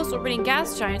few close-orbiting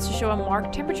gas giants to show a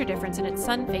marked temperature difference in its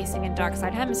sun-facing and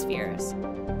dark-side hemispheres.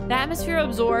 The atmosphere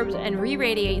absorbs and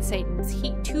re-radiates Satan's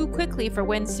heat too quickly for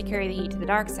winds to carry the heat to the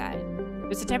dark side.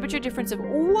 There's a temperature difference of,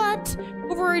 what?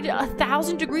 Over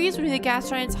 1,000 degrees between the gas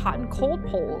giant's hot and cold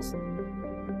poles.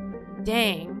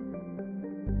 Dang.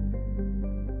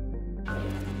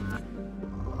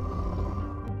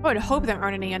 I would hope there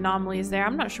aren't any anomalies there.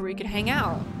 I'm not sure we could hang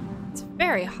out. It's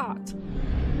very hot.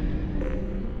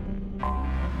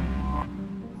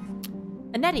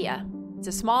 𝒂𝒹𝒾𝒶. It's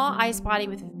a small ice body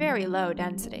with very low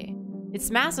density.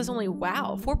 Its mass is only,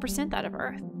 wow, 4% that of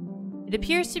Earth. It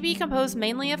appears to be composed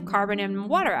mainly of carbon and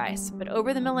water ice, but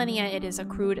over the millennia it has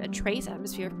accrued a trace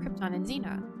atmosphere of krypton and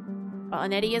xenon. While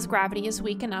𝒂𝒹𝒾𝒶's gravity is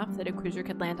weak enough that a cruiser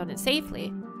could land on it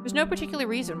safely, there's no particular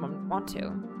reason one would want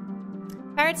to.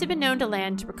 Pirates have been known to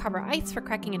land to recover ice for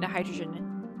cracking into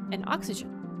hydrogen and oxygen.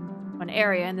 One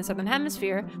area in the southern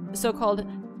hemisphere, the so-called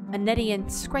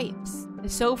𝒂𝒹𝒾𝒃 scrapes,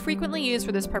 is so frequently used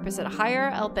for this purpose that higher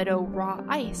albedo raw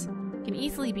ice can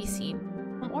easily be seen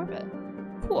from orbit.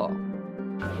 Cool.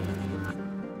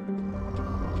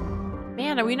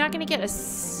 Man, are we not going to get a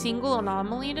single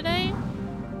anomaly today?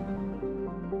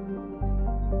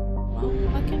 Well,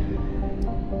 okay.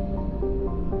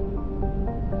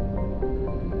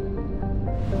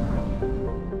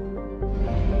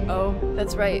 Oh,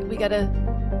 that's right. We gotta...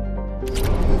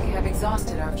 We have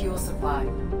exhausted our fuel supply.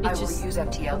 I will use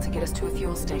FTL to get us to a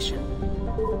fuel station.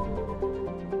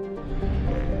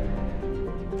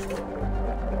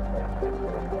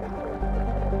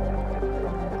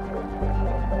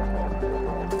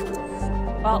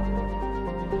 Well,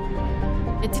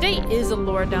 and today is a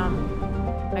lore dump.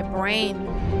 My brain.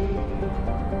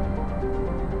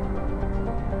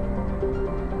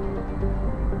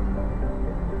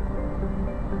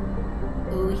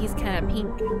 Ooh, he's kind of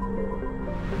pink.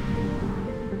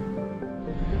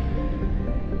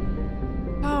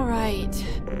 All right.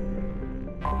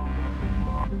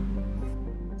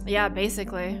 Yeah,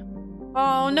 basically.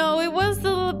 Oh no, it was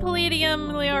the palladium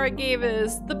Liara gave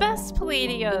us. The best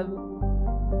palladium.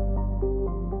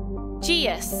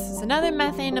 GS is another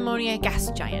methane ammonia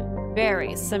gas giant,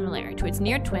 very similar to its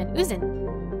near twin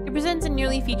Uzin. It presents a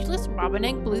nearly featureless robin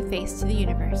egg blue face to the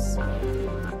universe.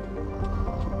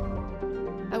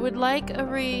 I would like a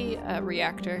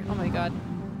reactor. Oh my god.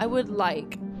 I would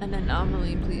like an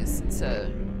anomaly, please.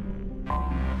 So,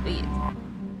 please.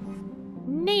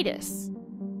 Natus.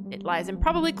 It lies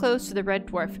improbably close to the red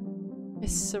dwarf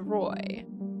𝒸𝒻.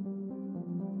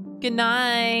 Good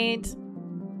night.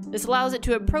 This allows it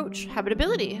to approach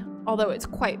habitability, although it's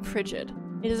quite frigid.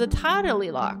 It is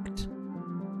tidally locked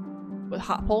with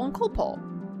hot pole and cold pole.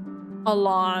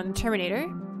 Along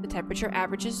Terminator, the temperature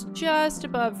averages just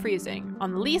above freezing.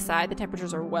 On the lee side, the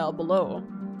temperatures are well below.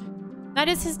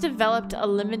 Natus has developed a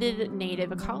limited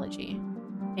native ecology.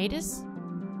 Natus?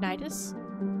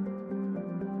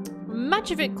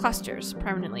 Much of it clusters,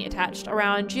 permanently attached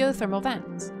around geothermal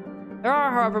vents. There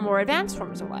are, however, more advanced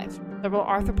forms of life. Several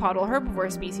arthropodal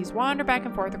herbivore species wander back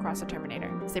and forth across the Terminator,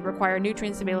 as they require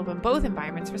nutrients available in both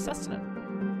environments for sustenance.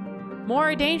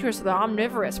 More dangerous are the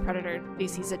omnivorous predator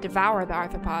species that devour the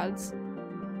arthropods.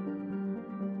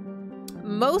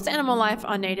 Most animal life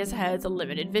on Natus has a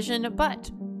limited vision,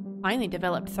 but finely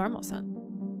developed thermal sense.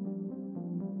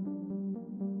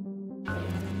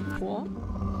 Cool.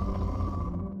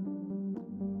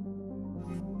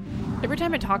 Every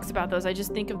time it talks about those, I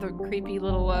just think of the creepy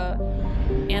little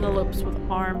antelopes with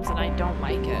arms, and I don't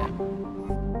like it.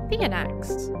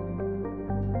 𝒂𝒃.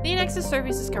 𝒂𝒃's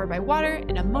surface is covered by water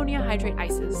and ammonia hydrate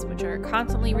ices, which are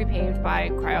constantly repaved by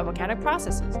cryovolcanic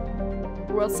processes.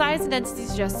 The world's size and density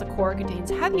suggests the core contains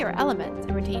heavier elements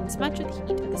and retains much of the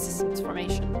heat of the system's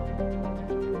formation.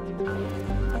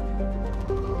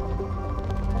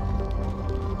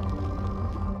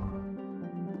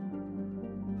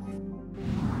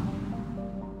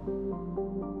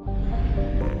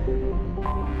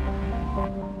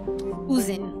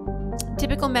 Uzin.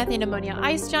 Typical methane ammonia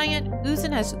ice giant,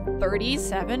 Uzin has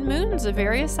 37 moons of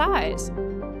various size.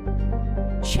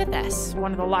 𝒸𝒶𝓁,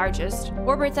 one of the largest,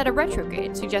 orbits at a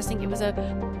retrograde, suggesting it was a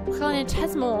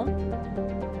planetesimal,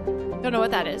 don't know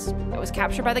what that is, that was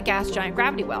captured by the gas giant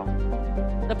gravity well.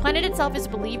 The planet itself is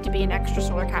believed to be an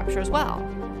extrasolar capture as well,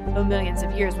 though millions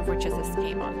of years before 𝒸𝒶𝓁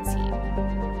came on the scene.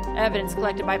 Evidence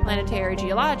collected by planetary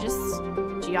geologists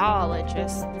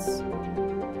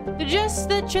suggests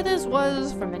that 𝒸𝒶𝓁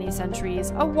was, for many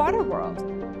centuries, a water world,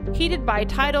 heated by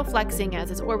tidal flexing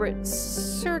as its orbit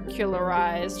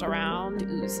circularized around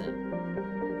Uzin.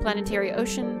 The planetary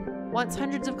ocean, once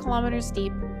hundreds of kilometers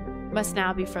deep, must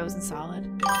now be frozen solid.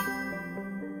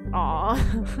 Aww.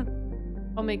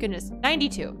 Oh my goodness.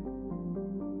 92.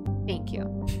 Thank you.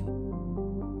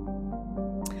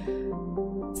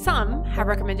 Some have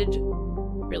recommended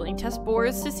drilling test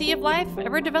bores to see if life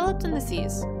ever developed in the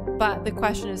seas, but the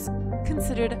question is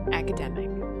considered academic.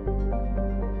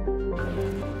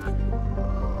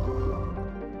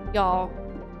 Y'all,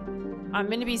 I'm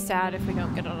gonna be sad if we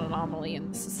don't get an anomaly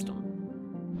in the system.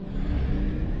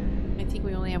 I think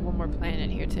we only have one more planet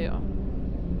here too.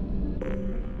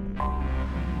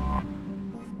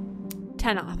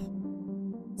 Tenoth.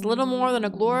 It's little more than a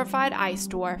glorified ice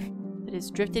dwarf that has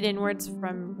drifted inwards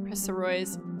from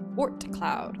Chrysaoroy's Oort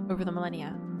cloud over the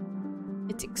millennia.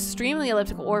 Its extremely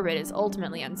elliptical orbit is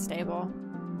ultimately unstable.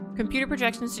 Computer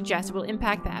projections suggest it will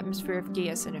impact the atmosphere of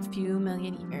Geas in a few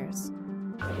million years.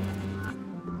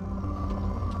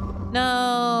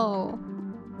 No.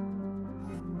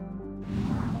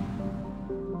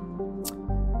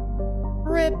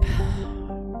 RIP.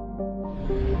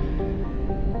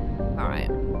 All right.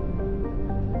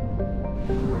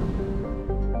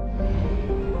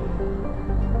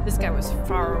 This guy was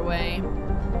far away.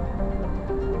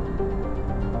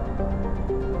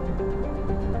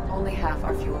 Only half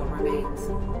our fuel remains.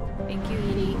 Thank you,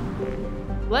 Edie.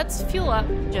 Let's fuel up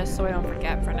just so I don't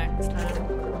forget for next time.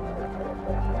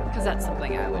 Because that's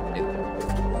something I would do.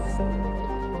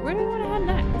 Where do we want to head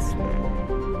next?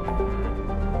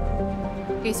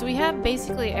 Okay, so we have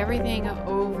basically everything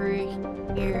over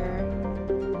here.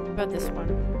 What about this one?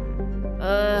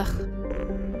 Ugh.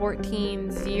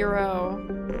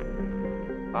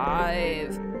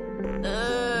 14.0.5.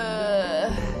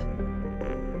 Ugh.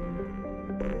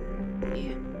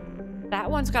 Yeah. That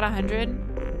one's got 100.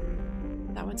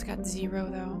 That one's got 0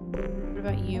 though. What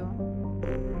about you?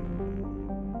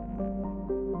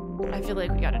 I feel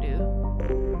like we gotta do.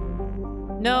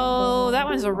 No, that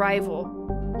one's a rival.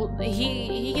 Well,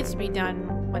 he gets to be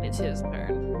done when it's his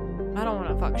turn. I don't want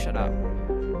to fuck shit up.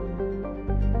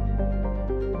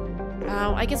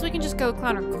 I guess we can just go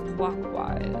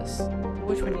counterclockwise.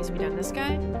 Which one needs to be done? This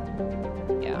guy?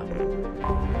 Yeah.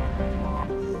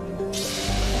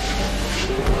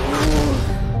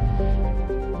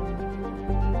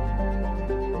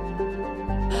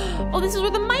 Oh, this is where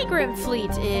the migrant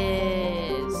fleet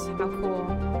is. How cool.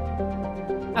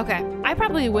 Okay, I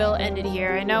probably will end it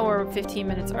here. I know we're 15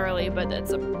 minutes early, but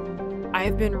that's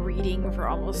I've been reading for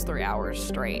almost 3 hours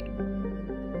straight.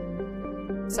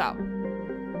 So.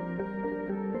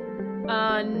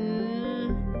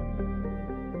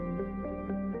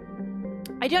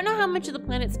 I don't know how much of the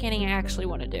planet scanning I actually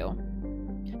want to do.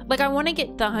 Like, I want to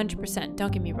get the 100%,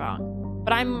 don't get me wrong.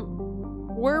 But I'm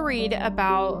worried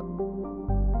about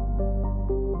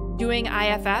doing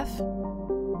IFF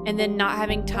and then not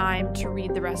having time to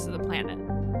read the rest of the planet.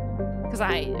 Because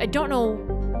I don't know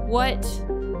what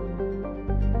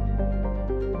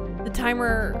the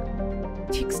timer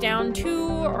ticks down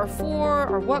to or for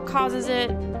or what causes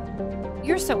it.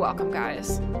 You're so welcome,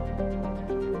 guys.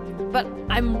 But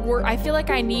I feel like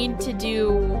I need to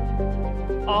do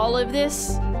all of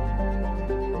this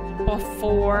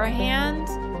beforehand.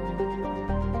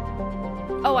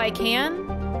 Oh, I can?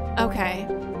 Okay.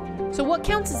 So what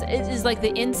counts is like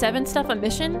the N7 stuff a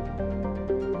mission?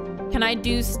 Can I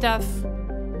do stuff?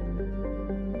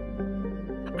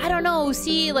 I don't know.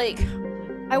 See, like,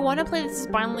 I want to play this as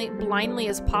blindly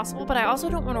as possible, but I also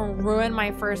don't want to ruin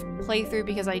my first playthrough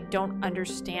because I don't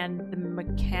understand the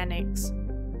mechanics.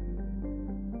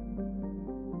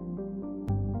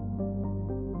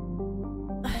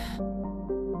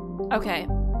 Okay,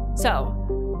 so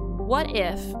what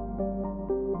if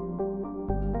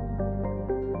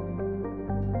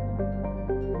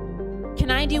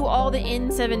can I do all the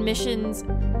N7 missions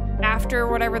after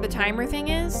whatever the timer thing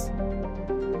is?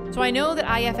 So I know that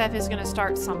IFF is going to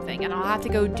start something and I'll have to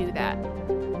go do that.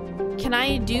 Can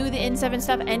I do the N7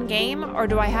 stuff end game, or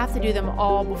do I have to do them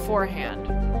all beforehand?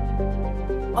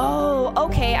 Oh,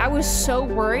 okay. I was so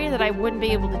worried that I wouldn't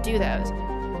be able to do those.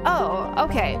 Oh,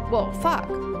 okay. Well, fuck.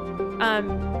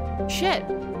 Shit.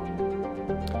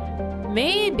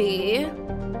 Maybe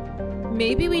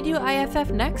we do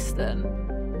IFF next then.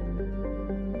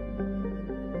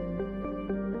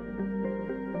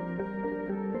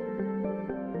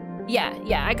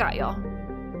 Yeah, I got y'all.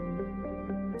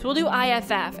 So we'll do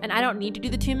IFF, and I don't need to do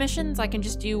the 2 missions. I can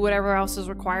just do whatever else is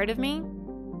required of me.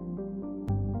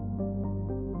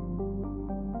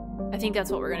 I think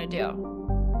that's what we're gonna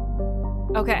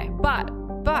do. Okay, but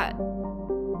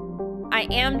I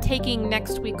am taking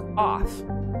next week off.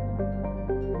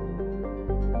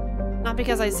 Not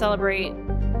because I celebrate,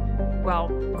 well,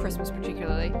 Christmas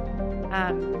particularly,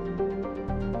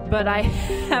 but I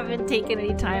haven't taken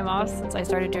any time off since I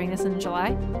started doing this in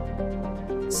July.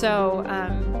 So,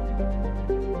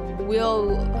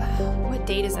 what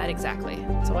date is that exactly?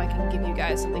 So I can give you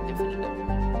guys something definitive.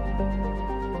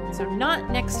 So not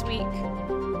next week.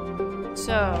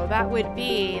 So that would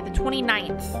be the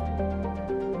 29th.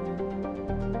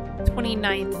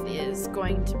 29th is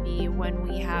going to be when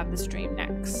we have the stream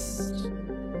next.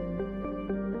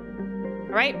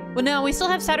 All right. Well, no, we still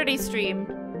have Saturday stream,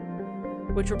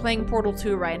 which we're playing Portal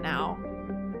 2 right now.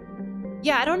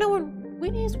 Yeah, I don't know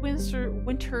when is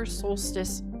winter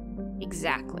solstice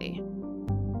exactly.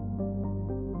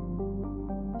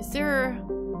 Is there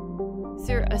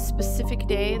a specific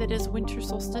day that is winter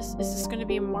solstice? Is this going to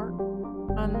be a mark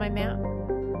on my map?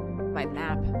 My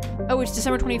map. Oh, it's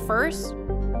December 21st?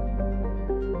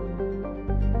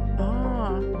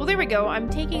 Ah. Well, there we go. I'm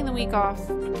taking the week off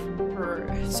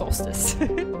for solstice.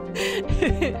 There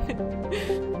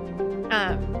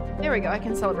we go. I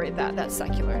can celebrate that. That's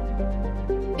secular.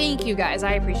 Thank you guys.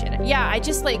 I appreciate it. Yeah,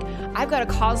 I've got a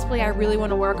cosplay I really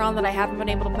want to work on that I haven't been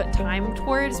able to put time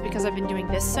towards because I've been doing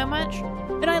this so much.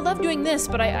 And I love doing this,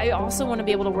 but I also want to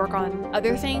be able to work on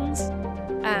other things.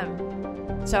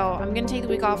 So I'm going to take the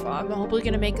week off. I'm hopefully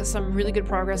going to make some really good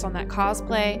progress on that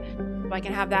cosplay so I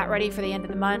can have that ready for the end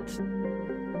of the month.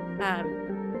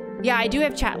 Yeah, I do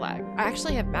have chat lag. I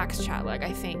actually have max chat lag,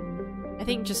 I think. I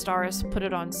think Justaris put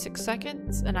it on 6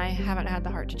 seconds, and I haven't had the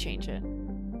heart to change it.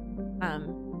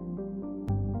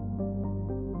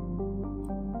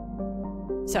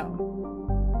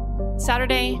 So,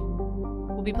 Saturday,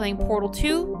 we'll be playing Portal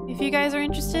 2, if you guys are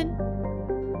interested.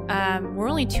 We're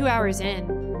only 2 hours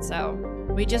in, so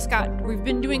we've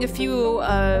been doing a few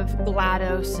of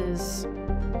GLaDOS's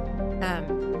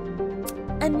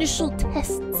initial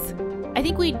tests. I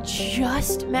think we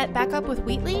just met back up with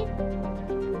Wheatley.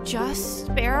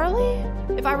 Just barely,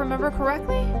 if I remember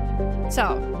correctly.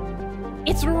 So,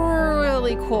 it's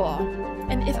really cool.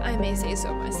 And if I may say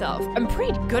so myself, I'm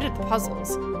pretty good at the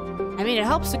puzzles. I mean, it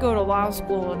helps to go to law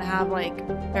school and have, like,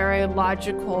 very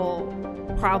logical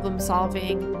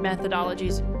problem-solving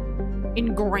methodologies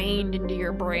ingrained into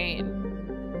your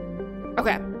brain.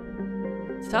 Okay.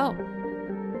 So,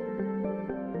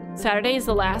 Saturday is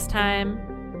the last time.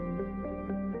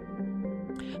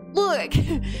 Look!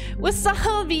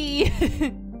 Wasabi!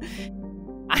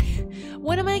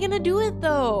 When am I gonna do it,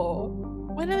 though?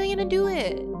 When am I gonna do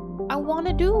it? I want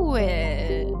to do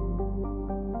it.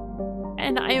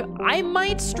 And I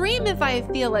might stream if I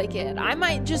feel like it. I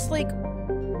might just, like,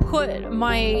 put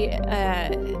my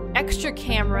extra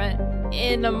camera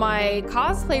in my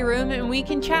cosplay room and we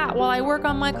can chat while I work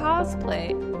on my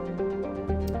cosplay.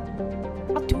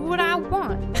 I'll do what I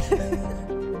want.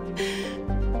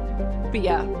 But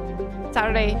yeah,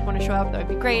 Saturday, if you want to show up, that would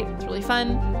be great. It's really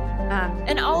fun.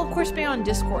 And I'll, of course, be on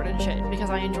Discord and shit because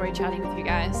I enjoy chatting with you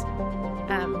guys.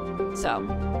 So,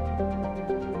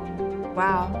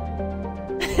 wow.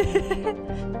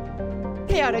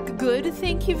 Chaotic good,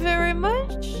 thank you very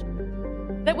much.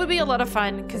 That would be a lot of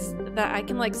fun because that I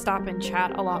can, like, stop and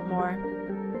chat a lot more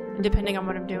depending on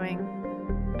what I'm doing.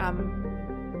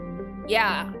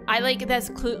 Yeah, I like that's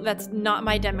not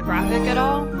my demographic at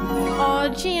all.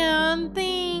 Oh, Jan,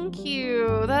 thank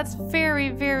you. That's very,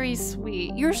 very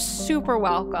sweet. You're super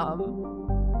welcome.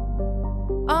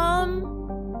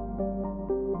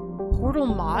 Portal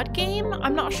mod game?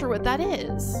 I'm not sure what that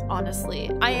is,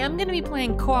 honestly. I am going to be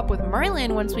playing co-op with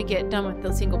Merlin once we get done with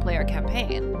the single-player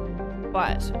campaign.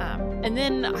 But, and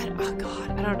then, oh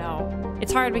god, I don't know.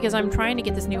 It's hard because I'm trying to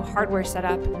get this new hardware set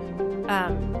up,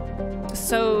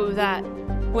 so that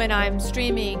when I'm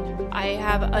streaming, I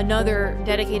have another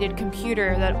dedicated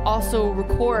computer that also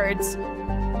records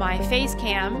my face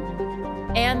cam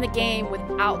and the game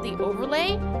without the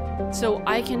overlay, so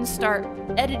I can start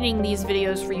editing these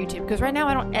videos for YouTube, because right now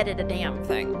I don't edit a damn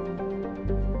thing.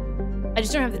 I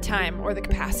just don't have the time or the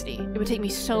capacity. It would take me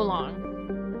so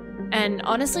long. And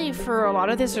honestly, for a lot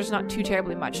of this, there's not too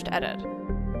terribly much to edit.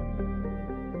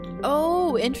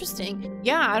 Oh, interesting.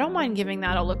 Yeah, I don't mind giving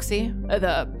that a look-see.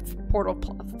 The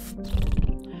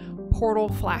Portal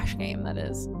Flash game, that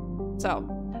is. So,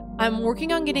 I'm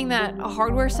working on getting that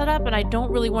hardware set up, and I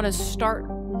don't really want to start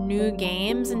new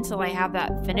games until I have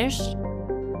that finished,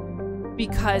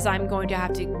 because I'm going to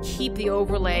have to keep the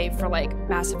overlay for like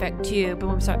Mass Effect 2, but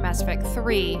when we start Mass Effect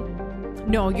 3...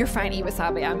 No, you're fine,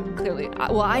 Iwasabi. I'm clearly...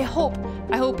 Well, I hope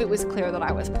it was clear that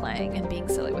I was playing and being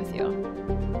silly with you.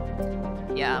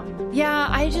 Yeah. Yeah,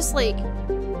 I just, like...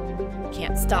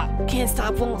 Can't stop,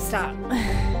 won't stop.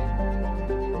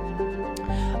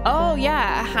 Oh,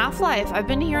 yeah, Half-Life. I've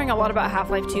been hearing a lot about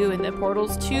Half-Life 2 in the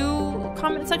Portals 2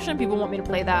 comment section. People want me to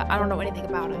play that. I don't know anything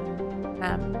about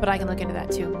it. But I can look into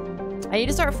that, too. I need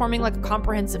to start forming, like, a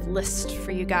comprehensive list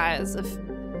for you guys of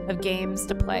games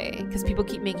to play, because people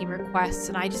keep making requests,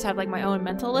 and I just have, like, my own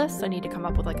mental list. I need to come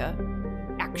up with, like, a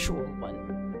actual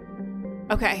one.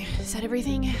 Okay, is that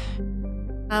everything?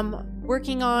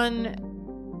 Working on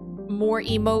more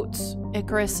emotes.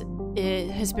 Icarus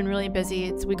has been really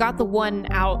busy. We got the one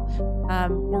out.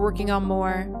 We're working on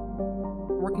more.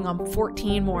 We're working on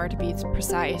 14 more to be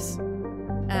precise.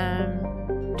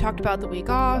 Talked about the week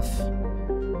off.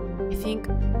 I think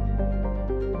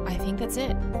that's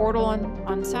it. Portal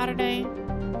on Saturday.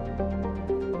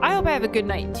 I hope I have a good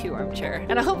night too, Armchair.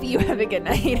 And I hope you have a good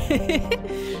night.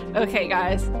 Okay,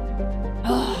 guys.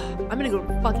 I'm gonna go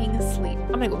fucking sleep.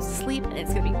 I'm gonna go sleep and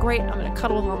it's gonna be great. I'm gonna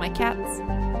cuddle with all my cats,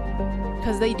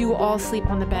 because they do all sleep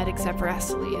on the bed except for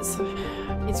Esteli's.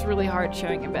 It's really hard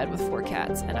sharing a bed with 4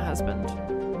 cats and a husband.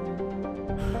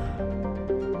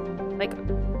 Like,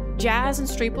 Jazz and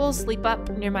Streeple sleep up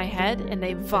near my head and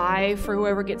they vie for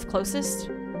whoever gets closest.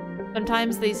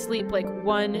 Sometimes they sleep like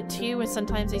 1, 2, and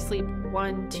sometimes they sleep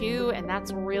 1, 2, and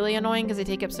that's really annoying because they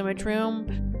take up so much room.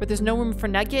 But there's no room for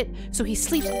Nugget, so he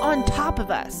sleeps on top of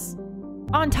us.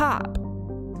 On top.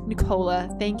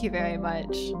 Nicola, thank you very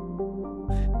much.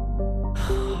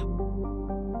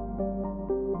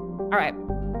 All right.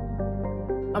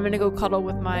 I'm gonna go cuddle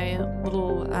with my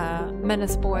little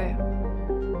menace boy.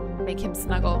 Make him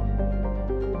snuggle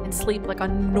and sleep like a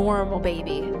normal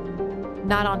baby,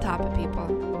 not on top of people.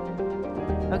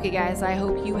 Okay, guys, I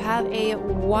hope you have a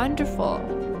wonderful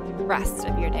rest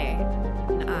of your day,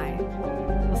 and I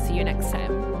will see you next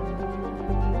time.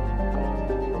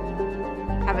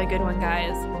 Have a good one,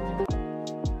 guys.